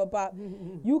 bop, bop, bop, bop.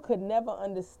 You could never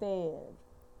understand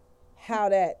how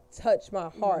that touched my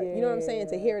heart. You know what I'm saying?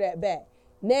 To hear that back.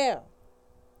 Now,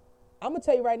 I'm gonna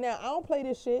tell you right now, I don't play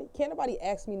this shit. Can't nobody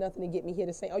ask me nothing to get me here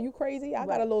to say, are you crazy? I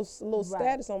got a little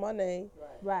status on my name.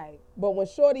 Right. But when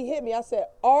Shorty hit me, I said,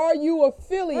 are you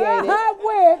affiliated?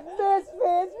 With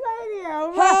Misfits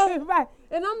Radio. Huh? Right.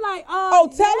 And I'm like, Oh,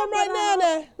 tell them right now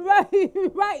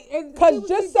now. Right. And Because she was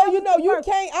just so you know, you first.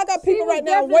 can't, I got She people was right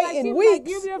now definitely waiting she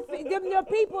was like, weeks. give me your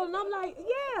people. And I'm like,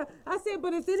 yeah. I said,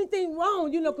 but is anything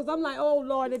wrong? You know, because I'm like, oh,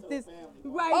 Lord, if this.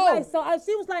 Right, Oh. right. So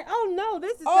she was like, oh, no,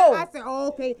 this is. Oh. I said, oh,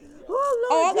 okay. Oh,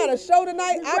 Oh, I Lord. got a Jesus. show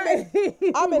tonight.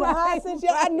 I've been high Right. since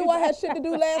I knew I had shit to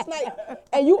do last night.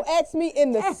 And you asked me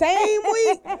in the same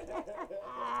week.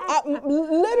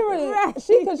 Literally, Right.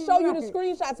 she could show you the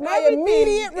screenshots. My Everything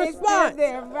immediate is response.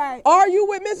 there, right. Are you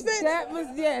with Misfits? That was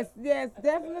yes,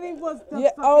 definitely was the Yeah,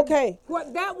 fucking- okay.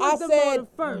 What that I was the said, motive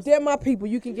first. they're my people.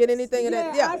 You can get anything in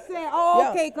that. I said, oh,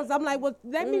 Yeah. okay, because I'm like, well,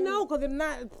 let me know, because if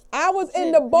not, I was in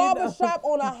Shit, the you barber know. shop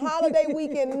on a holiday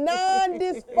weekend 9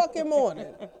 this fucking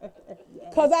morning.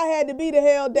 Cause I had to be the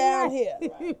hell down here.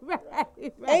 right.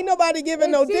 Ain't nobody giving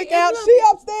And no she- dick and out. look- She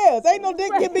upstairs. Ain't no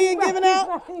dick being given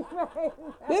out. Right.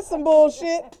 This some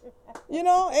bullshit. You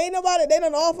know, ain't nobody, they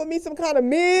done offer me some kind of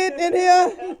mid in here.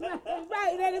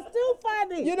 Right, that is too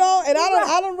funny. You know, and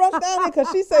I done rushed down here because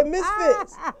she said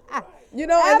Misfits. You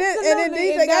know, and then Absolutely,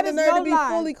 DJ and got that the is nerve to no be lie.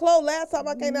 fully clothed. Last time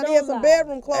I came down, he No had some lie.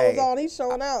 bedroom clothes Hey, on. He's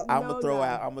showing out. I'm No gonna throw lie.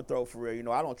 out. I'm gonna throw for real. You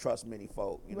know, I don't trust many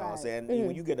folk. You know what I'm Right. saying? Mm-hmm.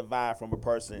 When you get a vibe from a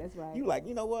person, That's right. you like,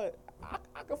 you know what?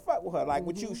 I can fuck with her. Like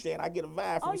with you, Shan, I get a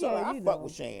vibe from Oh, you. So yeah, like, I you fuck know.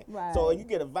 with Shan. Right. So you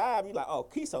get a vibe, you like, oh,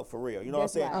 Kiso for real. You know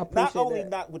That's what I'm saying? right. I Not appreciate only that.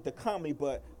 not with the comedy,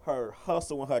 but her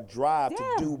hustle and her drive Yeah,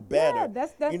 to do yeah, better.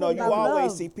 that's you know, what you I always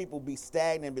love. see people be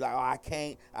stagnant and be like, oh, I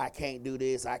can't do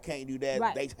this, I can't do that.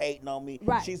 Right. They hating on me.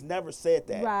 Right. She's never said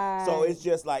that. Right. So it's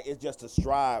just like a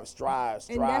strive.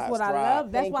 And that's what I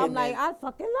love. That's why I'm like, I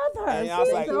fucking love her. And I was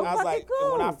She's like, so fucking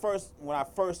cool. and when I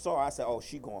first saw her, I said, oh,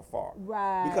 she going far.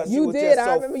 Right. Because she You was did. just I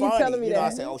so remember you funny. telling me You know, I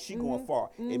that. said, oh, she going far.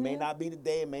 It may not be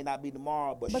today, it may not be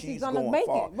tomorrow, but But she's she's gonna going make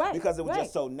far. it. Right, Because it was right.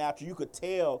 just so natural. You could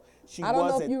tell she I don't know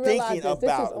if wasn't you realize thinking this. This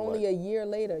about is only a year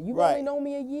later. You've Right. only known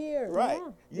me a year. Right.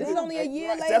 This is only a year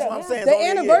Right. later. That's what I'm saying. The It's only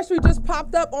a year. anniversary just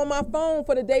popped up on my phone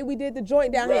for the day we did the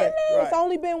joint down here. Right. It's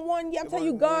only been 1 year. I'm It telling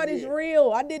you, was God 1 is year.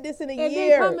 real. I did this in a and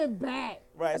year. then coming back.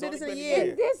 Right. I It's did only this in a been year.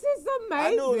 year. This is amazing. I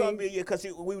knew it was going to be a year because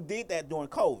we did that during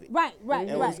COVID. Right. And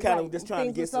it was kind of just trying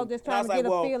to get some. Just and I trying was to like, get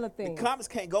well, a feel of the things. comics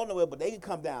can't go nowhere, but they can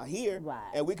come down here, Right,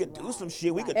 and we could do some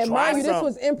shit. We could And try mind you, this something.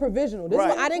 was improvisational. This Right.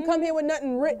 was, I didn't come here with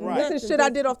nothing written. Right. This is shit I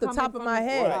did off the top of my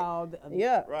head. Right.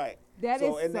 Yeah. Right. That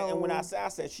so, is and, so. and when I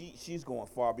said she's going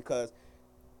far because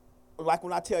like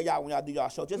when I tell y'all when y'all do y'all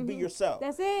show, just be yourself.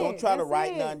 That's it. Don't try to That's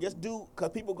write it. nothing. Just do, because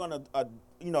people gonna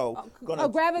gonna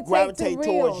gravitate to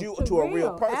towards real, you to to a real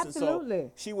real. person. Absolutely.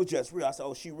 So she was just real. I said,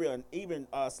 oh, she real. And even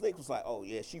Slick was like, oh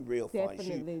yeah, she real funny.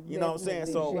 Definitely, You know what I'm saying?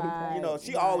 So definitely.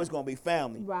 she Right, always gonna be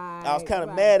family. Right, I was kind of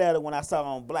right. mad at her when I saw her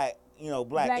on Black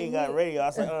Black ain't got Meat. radio. I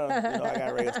said, I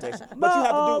got a radio station. But you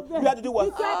have to do what?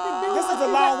 You got to do This is what a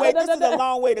you long got way. to This is a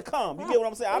long way to come. You get what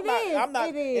I'm saying? I'm not.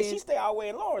 It And is. she stay all the way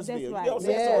in Lawrenceville. That's You right. get what I'm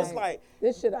saying? Yeah. So it's like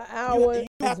This shit an hour. you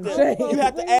have and to some change. you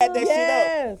have to add that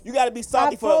Yes. shit up. You got to be I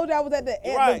salty for. told you I was at the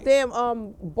Right.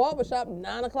 damn barbershop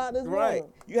 9 o'clock this Right.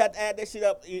 morning. You have to add that shit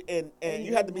up, and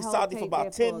you have to be salty for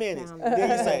about 10 minutes. Then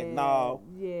you say, no,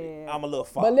 Yeah. I'm a little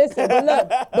far. But listen,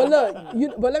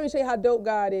 but let me show you how dope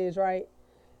God is, right?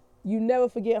 You never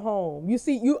forget home. You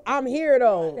see, I'm here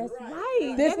though. That's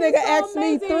right. This That is nigga so asked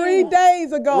me amazing. 3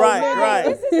 days ago. Right, nigga. right.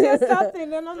 This is just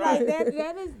something, and I'm like, that is.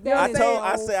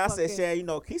 I said, Sharon,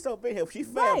 Kiso been here. She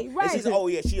felt. Right, right. And she said, oh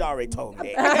yeah, she already told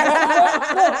me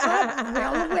that.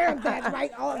 I'm aware of that,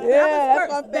 right? Yeah,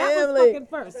 that's my That was family. fucking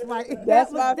first, right? That's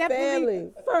That was my definitely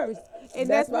family. First. And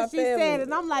That's that's what my she family. said.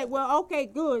 And I'm like, well, okay,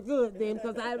 good then.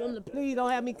 Because please don't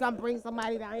have me come bring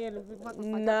somebody down here to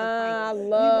fucking Nah, I fight.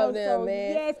 love them, so,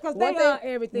 man. Yes, because One they are thing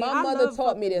everything. My I mother love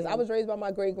taught me this. fucking I was raised by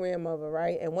my great grandmother,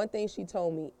 right? And one thing she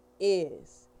told me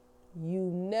is, you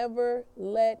never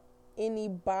let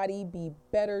anybody be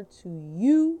better to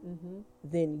you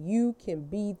than you can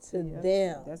be to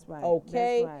them. That's right.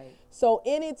 Okay? That's right. So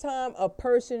anytime a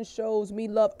person shows me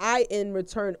love, I in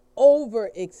return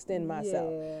overextend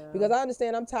myself. Yeah. Because I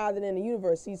understand I'm tired in the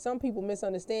universe. See, some people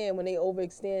misunderstand when they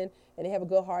overextend and they have a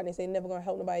good heart and they say they're never gonna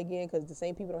help nobody again because the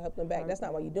same people don't help them back. That's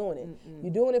not why you're doing it.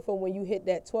 You're doing it for when you hit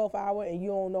that 12th hour and you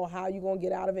don't know how you're gonna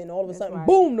get out of it, and all of a sudden, right.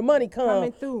 boom, the money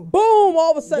Coming comes. through. Boom,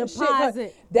 all of a sudden Deposit.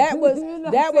 shit. That was You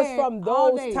know that what was I'm from saying?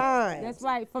 All those day. times. That's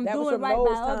right. From That was doing from right by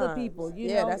those other times. people. You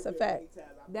Yeah, know? that's a fact.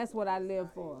 That's what I live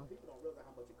for. People don't realize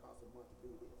how much it costs a month to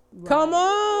do this. Come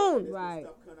on. Right.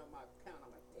 Stuff coming up my account,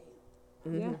 I'm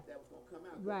like, damn. Yeah. That was gonna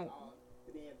come out. Right.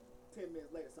 And then 10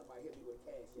 minutes later, somebody hit me with a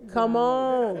cash. App. Come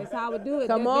on. That's how I would do it.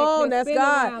 Come That- on, that that's spin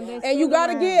God. around, that And you spin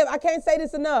gotta around. give. I can't say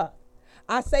this enough.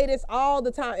 I say this all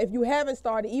the time. If you haven't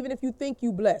started, even if you think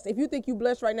you blessed, if you think you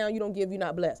blessed right now, you don't give, you're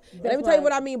not blessed. And let me tell you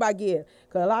what I mean by give.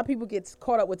 Because a lot of people get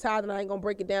caught up with tithe, and I ain't gonna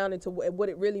break it down into what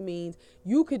it really means.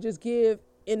 You could just give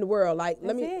in the world. Like,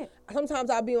 sometimes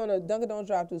I'll be on a Dunkin' Donuts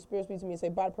drive-thru, Spirit speaks to me and say,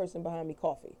 buy the person behind me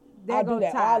coffee. There I'll go do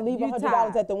that. tithe. I'll leave You $100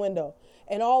 tithe. at the window.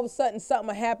 And all of a sudden, something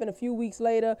will happen a few weeks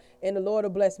later, and the Lord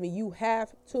will bless me. You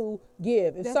have to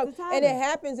give. And, That's some, the and it tithing.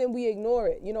 happens, and we ignore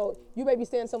it. You know, you may be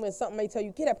standing somewhere, and something may tell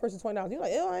you, get that person $20. You're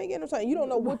like, I ain't getting no $20. You don't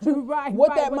know what you, Right, what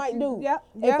right, that what might you- do. yep,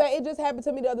 In yep. fact, it just happened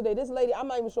to me the other day. This lady, I'm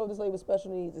not even sure if this lady was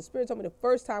special needs. The Spirit told me the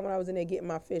first time when I was in there getting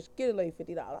my fish, get a lady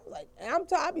 $50. I was like,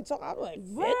 I be talking, I'm like,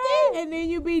 50? Right, and then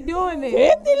you be doing it.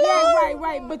 50 Yeah,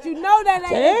 right. But you know that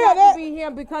ain't Damn, got that- to be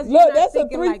him because Look, you're not that's a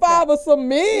thinking 3-5 like that. or some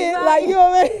men. Right. Like, you know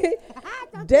what I mean?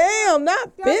 Damn,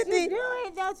 not Don't you 50. do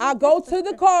it, don't you I go to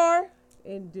the car,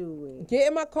 and do it. get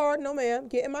in my car, no ma'am,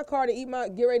 get in my car to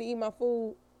get ready to eat my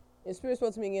food. And Spirit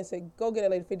spoke to me again and said, go get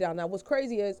that lady $50. Now, what's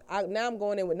crazy is, now I'm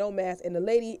going in with no mask, and the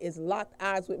lady is locked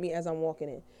eyes with me as I'm walking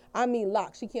in. I mean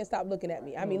locked. She can't stop looking at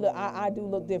me. I mean, look, I do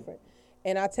look different.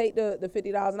 And I take the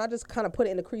 $50 and I just kind of put it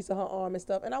in the crease of her arm and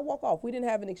stuff, and I walk off. We didn't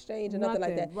have an exchange or nothing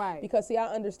like that. Nothing, right. Because, see, I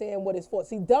understand what it's for.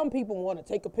 See, dumb people want to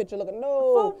take a picture looking, no.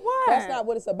 For what? That's not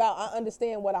what it's about. I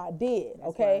understand what I did,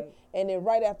 okay? right. And then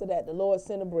right after that, the Lord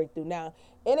sent a breakthrough. Now,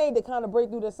 it ain't the kind of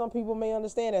breakthrough that some people may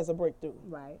understand as a breakthrough.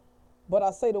 Right. But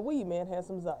I say the weed man had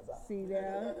some zaza. See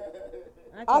there?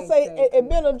 I can't say it it.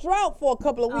 been a drought for a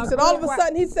couple of weeks, and all of a good.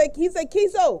 sudden he said,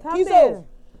 Kiso, Come Kiso. there.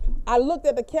 I looked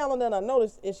at the calendar and I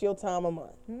noticed it's your time of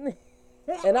month.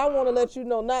 And I want to let you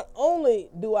know, not only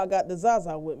do I got the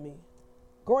Zaza with me,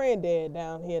 granddad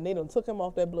down here, and they done took him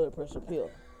off that blood pressure pill.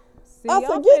 See, I I'm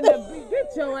said, get finna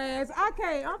get your ass. I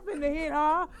can't. I'm finna hit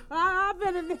her. I'm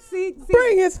finna see.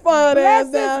 Bring his fine ass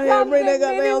blessings down here and comes bring that in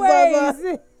goddamn many Zaza.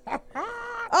 ways.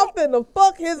 I'm finna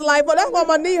fuck his life up. That's why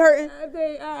my knee hurting.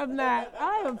 I'm not.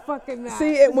 I am fucking not.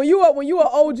 See, when you a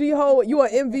OG hoe, you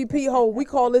an MVP hoe. We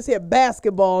call this here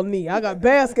basketball knee. I got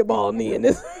basketball knee in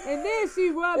this. And then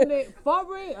she rubbing it for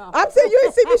real. I'm saying, you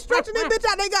ain't see me stretching that bitch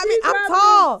out. They got me. I'm Rubbing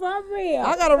tall. it for real.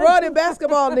 I got a running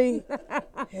basketball knee.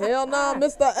 Hell no,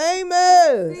 Mr.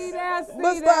 Amos. See that? See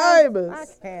Mr. that? Amos.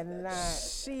 I cannot.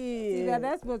 See Shit. that?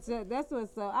 That's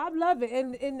what's up. I love it,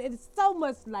 and it's so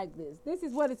much like this. This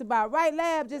is what it's about, right,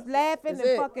 Lab? Just laughing That's and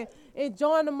it. fucking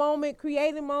enjoying the moment,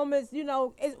 creating moments. You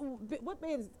know, what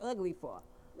man is ugly for?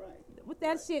 Right. What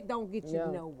that shit don't get you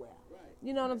Yeah. nowhere.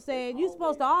 You know what I'm saying? You're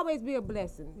supposed to always be a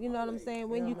blessing. You know what I'm saying?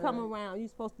 When you come around, you're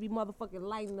supposed to be motherfucking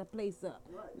lighting the place up.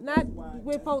 Not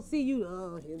when folks see you,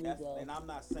 oh, here we go. And I'm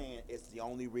not saying it's the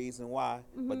only reason why,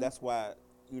 but that's why,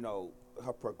 you know,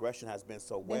 her progression has been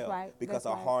so well. right. Because That's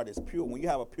her right. heart is pure. When you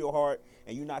have a pure heart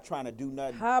and you're not trying to do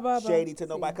nothing Baba. shady to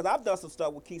nobody. Because I've done some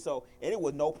stuff with Kiso and it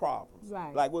was no problems.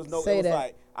 Right. Like, it was Say it was that.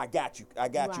 like, I got you. I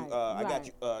got you. Right, I got right.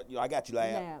 you. You know, I got you,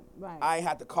 lad. Yeah, right. I ain't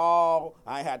had to call.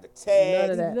 I ain't had to text. None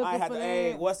of that. I ain't had Looking to, for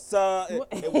hey, that. what's up?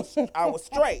 It was, I was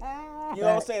straight. You know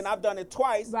what I'm saying? I've done it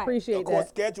twice. Right. Appreciate Of course, that.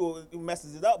 schedule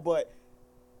messes it up, but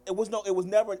it was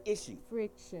never an issue.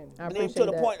 Friction. I And then appreciate to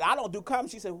the that. point, I don't do comedy.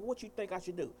 She said, well, what you think I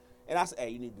should do? And I said, hey,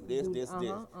 you need to do this, this.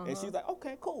 uh-huh. And she's like,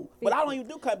 okay, cool. But I don't even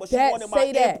do comedy, but she That wanted my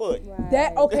say that. input. Right.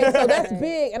 That okay, so that's Right.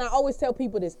 big, and I always tell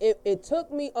people this. It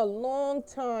took me a long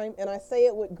time, and I say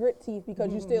it with grit teeth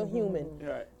because you're still human,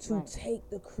 Right. to take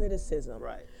the criticism.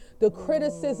 Right. The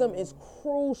criticism is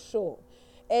crucial,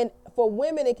 and for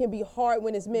women it can be hard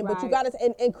when it's men. But you Right. got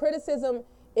to and criticism.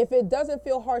 If it doesn't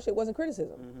feel harsh, it wasn't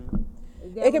criticism.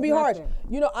 That It can was be harsh. nothing.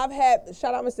 You know, I've had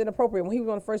shout out Mr. Inappropriate when he was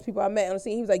one of the first people I met on the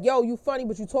scene. He was like, "Yo, you funny,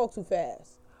 but you talk too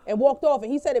fast." And walked off,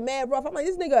 and he said it mad rough. I'm like,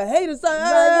 this nigga a hater, son.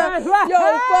 Right. Yo,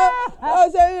 fuck. I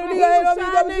was saying, nigga, hate on me.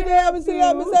 was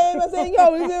I'm trying to saying,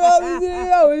 yo,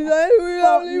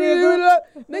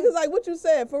 niggas like, what you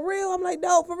said? For real? I'm like,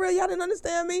 no, for real. Y'all didn't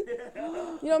understand me. You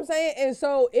know what I'm saying? And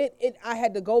so I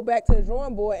had to go back to the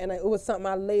drawing board, and it was something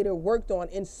I later worked on.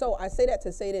 And so I say that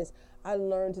to say this. I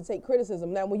learned to take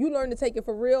criticism. Now, when you learn to take it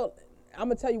for real, I'm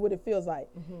gonna tell you what it feels like.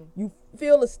 You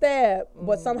feel a stab,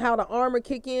 but somehow the armor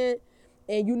kick in,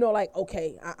 and you know, like,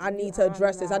 okay, I need to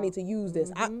address this. I need to use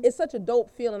this. It's such a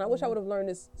dope feeling. I wish I would have learned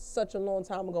this such a long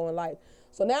time ago in life.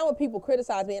 So now when people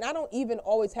criticize me, and I don't even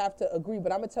always have to agree,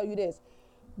 but I'm gonna tell you this.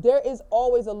 There is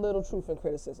always a little truth in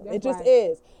criticism. That's it just right.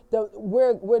 is.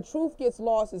 Where truth gets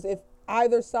lost is if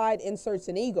either side inserts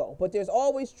an ego, but there's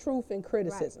always truth in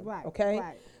criticism. right, Okay.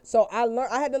 right. So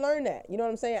I had to learn that. You know what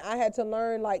I'm saying? I had to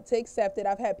learn like to accept it.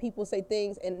 I've had people say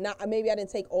things and maybe I didn't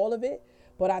take all of it,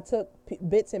 but I took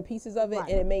bits and pieces of it Right.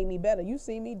 and it made me better. You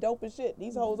see me dope as shit.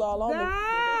 These hoes all on me.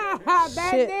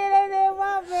 Back Shit. then they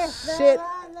want me. Shit.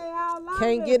 They all love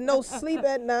Can't me. get no sleep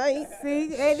at night.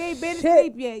 See, and they been to Shit.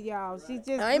 sleep yet, y'all. She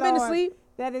just I ain't been to blowing. sleep.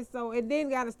 That is so, and then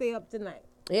gotta stay up tonight.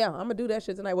 Yeah, I'm gonna do that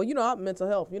shit tonight. Well, you know, I'm mental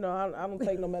health. You know, I don't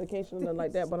take no medication or nothing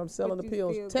like that, but I'm selling the you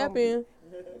pills. still Tap gonna in.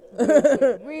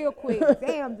 Real quick,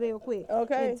 damn, real quick.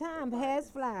 Okay. And time has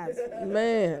flies.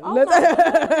 Man. Oh let's- my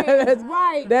goodness, that's,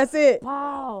 right. that's it.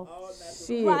 Paul.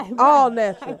 Shit. Right, All right,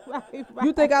 natural. right.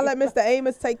 You think I let Mr.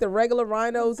 Amos take the regular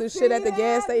rhinos and shit at the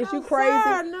gas See that? station? You No, crazy?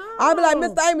 sir, no. I'll be like,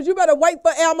 Mr. Amos, you better wait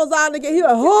for Amazon to get here.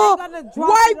 Huh? gonna drop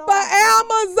Wait it for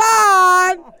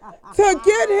Amazon to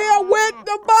get here with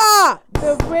the bar.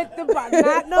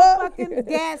 Not no fucking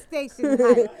gas station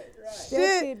hype.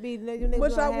 Shit. Be, you niggas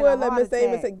Wish gonna I have would a let heart Mr.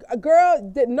 Amos attack. say,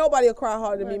 girl, nobody will cry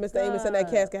harder than me, Oh, Mr. Amos in that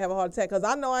God. casket have a heart attack, because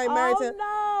I know I ain't married to him.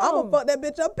 Oh, I'm no. going to fuck that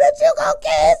bitch up. Bitch, you gonna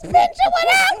get his picture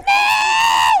without me.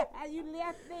 You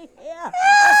left me here.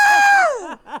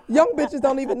 Young bitches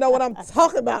don't even know what I'm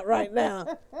talking about right now.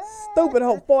 Stupid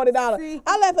hoe, $40. See?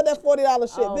 I laugh at that $40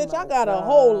 shit, Oh bitch. I my got a God.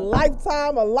 whole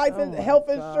lifetime of life Oh and my health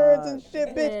insurance and God. shit,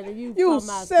 bitch. Man, you You talking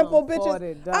about simple some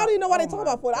bitches. $40. I don't even know why they Oh talk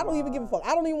my about $40. I don't even give a fuck.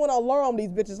 I don't even want to alarm these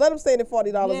bitches. Let them stay in the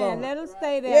 $40 Yeah, on. let them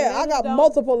stay there. Yeah, Let I 'em got don't-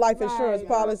 multiple life insurance Right.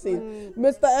 policies.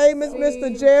 Mr. Amos,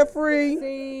 Mr. See?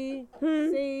 Jeffrey.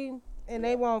 See, and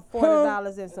they want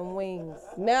 $40 and some wings.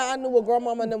 Now I knew what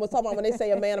grandmama and them was talking about when they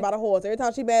say a man about a horse. Every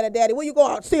time she mad at daddy, where you go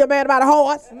out see a man about a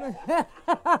horse?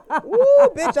 Woo,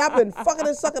 bitch, I've been fucking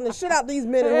and sucking the shit out these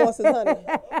men and horses, honey.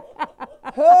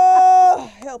 Oh,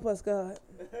 help us, God.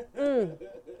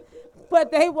 But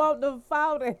they want the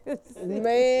fountains.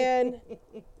 Man,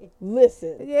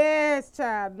 listen. Yes,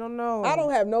 child. No. I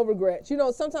don't have no regrets. You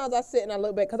know, sometimes I sit and I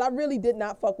look back, because I really did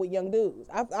not fuck with young dudes.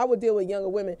 I would deal with younger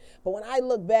women. But when I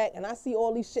look back and I see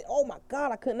all these shit, oh my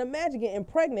God, I couldn't imagine getting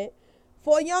pregnant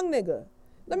for a young nigga.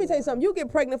 Let me tell you something. You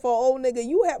get pregnant for an old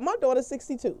nigga, my daughter's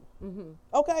 62.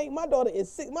 Okay? My daughter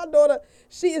is my daughter,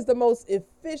 she is the most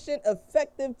efficient,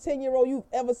 effective 10-year-old you've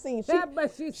ever seen. She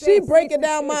said breaking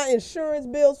down 62. my insurance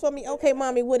bills for me. Okay,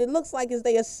 mommy, what it looks like is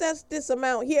they assess this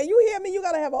amount here. You hear me? You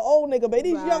got to have an old nigga,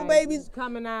 baby. These young babies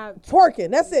coming out.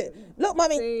 twerking. That's it. Look,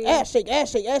 mommy, See? ass shake,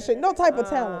 no type of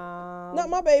talent. Not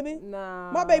my baby.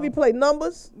 Nah. My baby play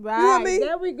numbers. Right. You hear me?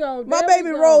 There we go. My there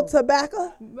baby we rolled go.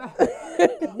 tobacco.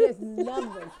 Yes,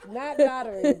 numbers, not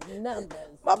lottery, numbers.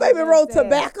 My baby You know rolled what I'm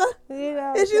saying? tobacco. You know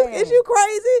what Is I'm you saying?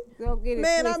 crazy? Don't get it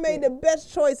Man, I made the twisted.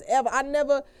 best choice ever.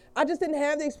 I just didn't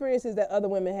have the experiences that other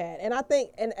women had. And I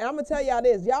think, and I'm gonna tell y'all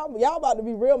this, y'all about to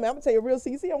be real, man. I'm gonna tell you real.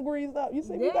 See, you see I'm greased up. You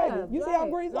see me, baby? You see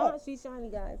I'm greased up? She's shiny,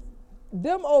 guys.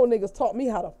 Them old niggas taught me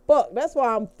how to fuck. That's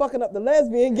why I'm fucking up the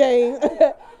lesbian game.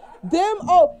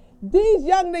 These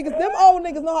young niggas, them old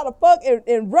niggas know how to fuck and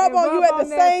rub And on you rub at the on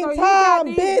that, same so you got time,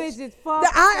 these bitch. bitches fucked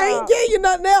I ain't up. giving you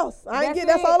nothing else. That's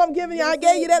That's all it. I'm giving you. I That's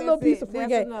gave you it. that little That's piece it. of free That's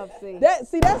game. enough,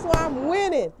 see. That's why I'm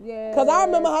winning. Yeah. Cause I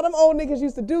remember how them old niggas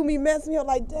used to do me, mess me up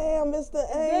like, damn, Mr.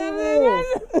 Amos.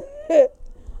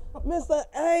 Mr.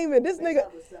 Amos,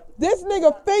 this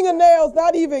nigga fingernails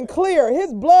not even clear.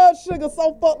 His blood sugar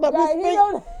so fucked up.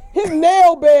 Right, His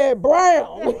nail bed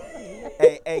brown.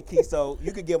 Hey, Key, so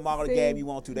you can give them all the See, game you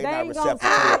want to. They not ain't gonna receptive to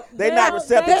it. see it. They not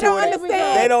receptive they to don't it.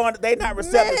 understand. They not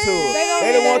receptive to it. Man.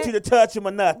 They don't want you to touch them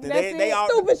or nothing. That's They it. all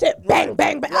Stupid shit. Bang,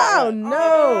 bang, bang. Oh,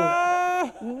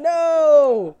 no.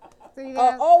 No. See A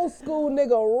that? old school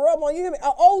nigga rub on you. Hear me?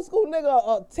 A old school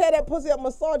nigga tear that pussy up,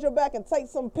 massage your back, and take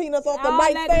some peanuts off the All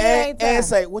that nightstand. and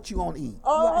say, what you gonna eat?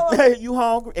 Uh-huh. You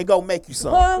hungry? And go make you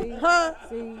some. Huh?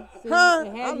 See, Huh?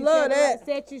 and have I you love set it that. up,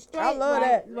 set you straight. I love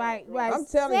right, that. Right. I'm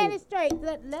telling set you. it straight.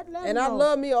 Let And know. I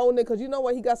love me an old nigga because you know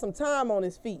what? He got some time on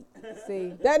his feet.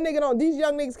 See. That nigga don't, these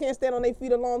young niggas can't stand on their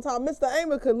feet a long time. Mr.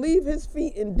 Amos could leave his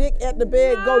feet and dick at the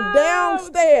bed, go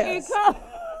downstairs,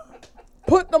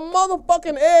 put the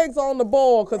motherfucking eggs on the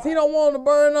boil because he don't want them to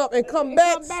burn up and come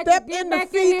back, step get in the back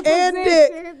feet in and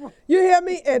position. dick. You hear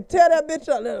me? And tear that bitch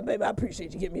up. Little baby, I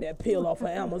appreciate you getting me that pill off of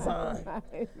Amazon.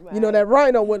 You know, that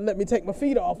rhino wouldn't let me take my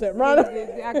feet off. That rhino.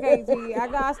 I can't see.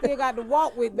 I still got to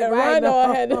walk with the That rhino,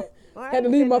 I had to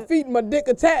leave my feet and my dick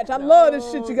attached. I love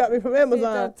this shit you got me from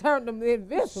Amazon. Turn them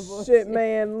invisible. Shit,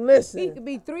 man, He listen. could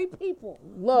be 3 people.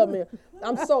 Love me.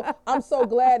 I'm so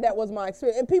glad that was my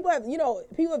experience. And people have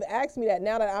asked me that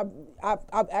now that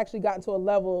I've actually gotten to a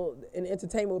level in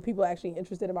entertainment where people are actually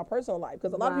interested in my personal life.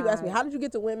 Because a lot of people ask me, Right. how did you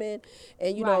get to women?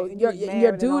 And you Right, know, and your you was married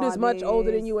and dude is all much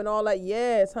older than this. you and all that.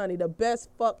 Yes, honey, the best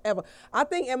fuck ever. I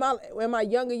think in my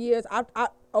younger years,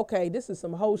 okay, this is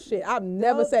some whole shit. I've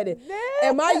never said it.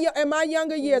 In my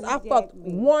younger years, I fucked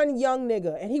Exactly. one young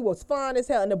nigga, and he was fine as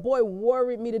hell, and the boy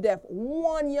worried me to death.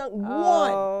 One.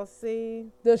 Oh, see.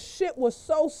 The shit was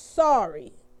so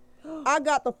sorry. I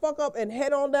got the fuck up and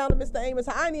head on down to Mr. Amos.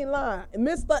 I ain't even lying.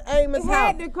 Mr. Amos' It house.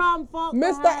 had to come fuck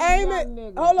Mr. behind the Amos. young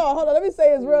nigga. Hold on. Let me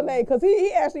say his real name, cause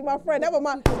he actually my friend. That was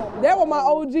my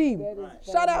OG.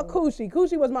 Shout out Coochie.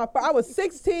 Coochie was my friend. I was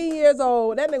 16 years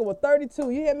old. That nigga was 32.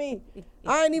 You hear me?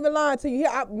 I ain't even lying to you.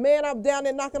 I'm down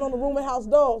there knocking on the rooming house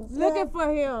door. Looking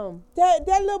for him. That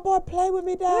little boy play with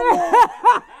me down there.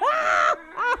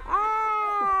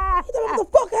 What the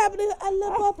fuck happened? A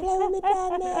little boy play with me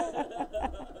down there.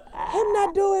 Him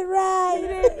not do it right. He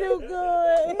didn't do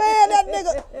good. Man, that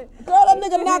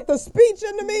nigga knocked the speech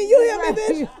into me. You hear me,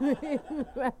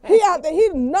 bitch? He out there, he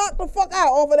knocked the fuck out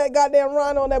off of that goddamn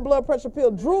rhino on that blood pressure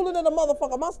pill, drooling in the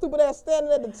motherfucker. My stupid ass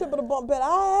standing at the tip of the bunk bed.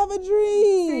 I have a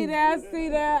dream. See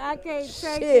that? I can't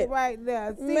take Shit. it right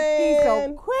now. See, Man. he's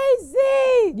so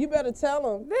crazy. You better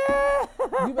tell him.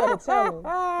 You better tell him.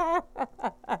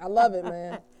 I love it,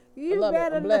 man. You love it.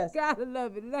 better I'm blessed. gotta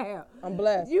love it now. I'm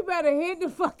blessed. You better hit the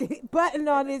fucking button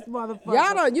on this motherfucker.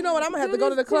 Y'all don't. You know what? I'm gonna have to go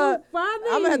to the This is club. too funny.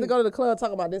 I'm gonna have to go to the club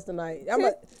talk about this tonight.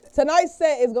 Tonight's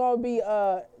set is gonna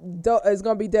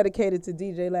be dedicated to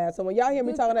DJ Lab. So when y'all hear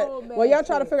me This talking old that, man when y'all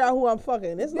try to shit. figure out who I'm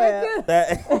fucking, it's Lab.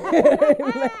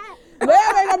 That,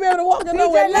 Lab ain't gonna be able to walk in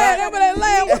nowhere. Lab, what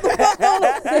the fuck going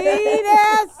on?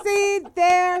 See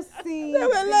there.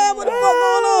 Lab, what the fuck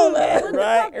going on, Lab?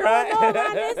 right.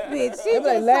 This bitch. She They be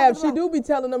like, just Lab, talking she do be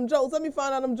telling them jokes. Let me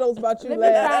find out them jokes about you, Let me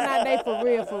find Lab. out they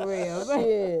for real.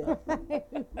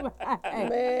 Shit.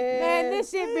 Man,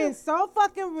 this shit been so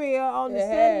fucking real on the It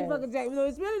Sandy has. fucking Jack. You know,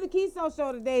 it's really the Keystone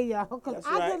show today, y'all. Cause That's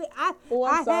I right. really, Oh,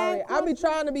 I'm sorry. had I be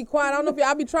trying to be quiet. I don't know if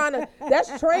I be trying to.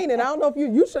 That's training. I don't know if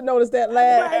you should notice that,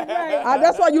 Lab. Right.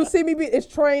 That's why you see me. It's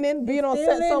training. Being on Still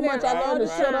set in so there much, I all learned to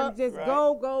the shut time. up. Just Right.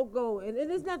 go. And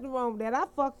there's nothing wrong with that. I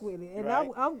fuck with it. And Right.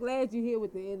 I'm glad you're here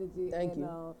with the energy. Thank and,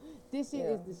 you. This shit Yeah.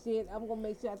 is the shit. I'm going to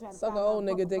make sure I try to Suck find a old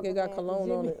my nigga dick, it got motherfucking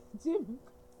cologne on Jimmy. it. Jimmy.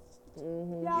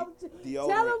 Y'all, The tell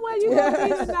old him man. where you going to be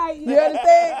tonight. You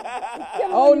understand? Tell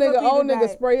him Old where you gonna be nigga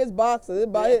tonight. spray his boxers. It's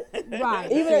about it.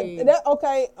 Right. Even see. that,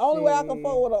 okay. Only way I can See.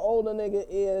 fuck with an older nigga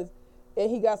is and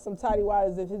he got some tidy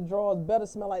whities, if his drawers better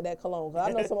smell like that cologne. 'Cause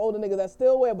I know some older niggas that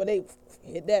still wear, but they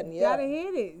hit that. And Gotta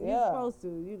hit it. You're Yeah. supposed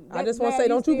to. I just want to say,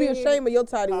 don't you be ashamed of your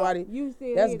tidy whitey. You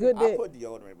still That's hit good I dick. put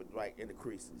deodorant, but like in the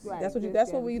creases. Right. That's what you. Just That's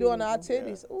what gotta we get do on it. our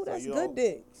titties. Ooh, So that's you good don't-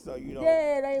 dick. So you don't.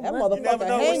 Yeah, they That must- motherfucker You never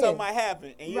know when hanging. something might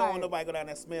happen, and you don't Right. want nobody go down there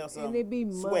and smell something. And it be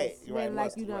must sweat, smell right? like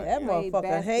Must, you done right, That yeah. played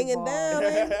motherfucker hanging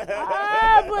basketball. down.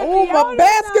 Ah, but Ooh, my deodorant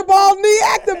basketball knee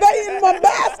activating. My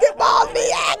basketball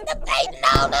knee activating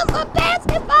on him. My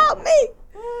basketball knee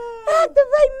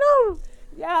activating on him.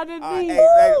 Y'all didn't All right, need.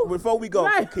 hey, before we go,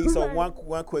 Right, Key, so right.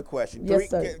 one quick question. Yes,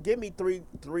 sir. Give me three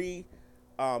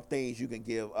things you can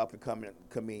give up and coming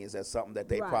comedians as something that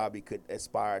they Right. probably could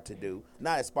aspire to do.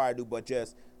 Not aspire to do, but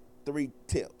just 3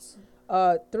 tips.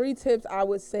 3 tips I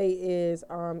would say is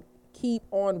keep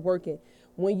on working.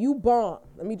 When you bomb,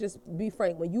 let me just be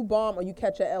frank. When you bomb or you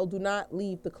catch a L, do not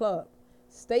leave the club.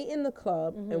 Stay in the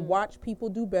club and watch people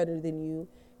do better than you.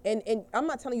 And I'm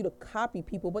not telling you to copy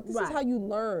people, but this is Right. how you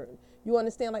learn. You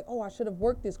understand, like, oh, I should have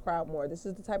worked this crowd more. This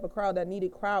is the type of crowd that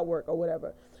needed crowd work or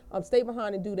whatever. Stay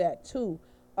behind and do that too.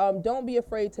 Don't be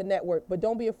afraid to network, but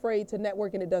don't be afraid to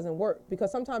network and it doesn't work,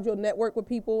 because sometimes you'll network with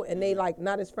people and they like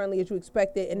not as friendly as you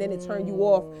expected, and then it turn you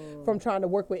off from trying to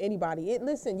work with anybody.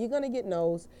 Listen, you're gonna get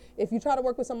no's. If you try to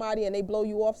work with somebody and they blow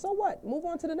you off, so what? Move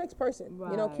on to the next person.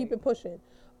 You know, keep Right. it pushing.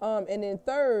 And then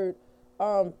third,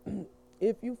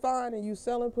 if you find and you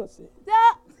selling pussy,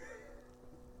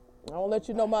 I don't let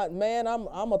you know, my man. I'm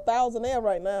a thousandaire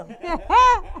right now.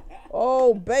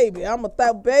 Oh baby, I'm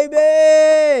a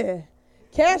baby.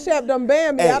 Cash App done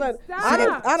banned me. Hey, I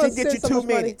done she get sent you so 2 much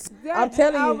money. minutes. I'm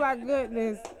telling Oh you. my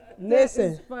goodness.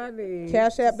 Listen, That is funny.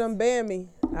 Cash App done banned me.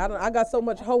 I got so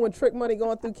much hoe and trick money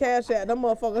going through Cash App. Them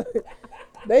motherfuckers,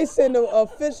 they send the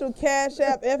official Cash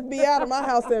App FBI to my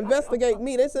house to investigate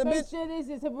me. They said, Make bitch, sure this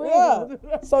is a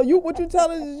yeah. So what you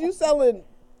telling is you selling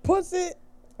pussy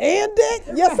and dick?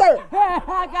 Yes, sir.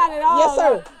 I got it all. Yes,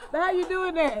 sir. How you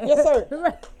doing that? Yes,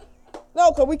 sir. No,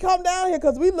 because we come down here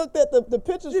because we looked at the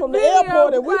pictures from the video,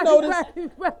 airport and we right, noticed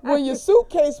right. when your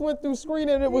suitcase went through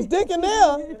screening, it was dick in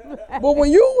there. But when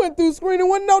you went through screening,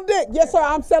 wasn't no dick. Yes, sir,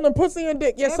 I'm selling pussy and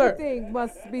dick. Yes, sir. Everything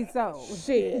must be sold.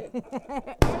 Shit.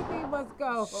 Everything must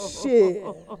go. Shit.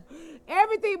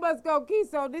 Everything must go.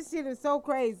 Kiso, this shit is so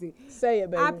crazy. Say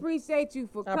it, baby. I appreciate you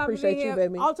for I coming appreciate in you, here.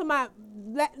 baby. Ultimate,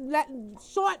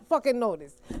 short fucking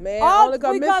notice. Man, All only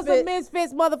 'cause because Misfit- of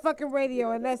Misfits motherfucking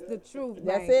radio, and that's the truth,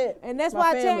 That's man. it. And that's My why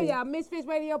I tell family. y'all, Misfits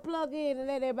radio, plug in and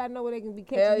let everybody know where they can be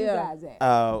Hell catching yeah. you guys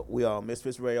at. We are on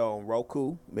Misfits Radio on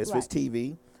Roku, Misfits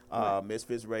Right. TV,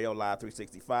 Misfits Radio Live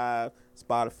 365,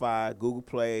 Spotify, Google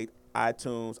Play,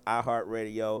 iTunes,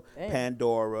 iHeartRadio,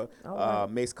 Pandora,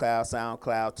 Mixcloud,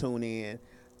 SoundCloud, TuneIn,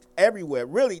 everywhere.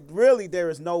 Really, there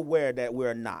is nowhere that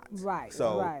we're not. Right,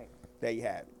 So right. there you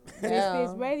have it.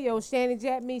 Misfits Radio, Shannon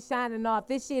Jet, me signing off.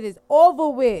 This shit is over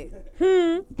with.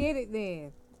 Get it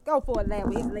then. Go for it, lad,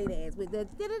 with his late ass with the.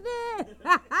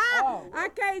 I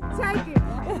can't take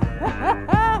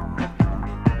it.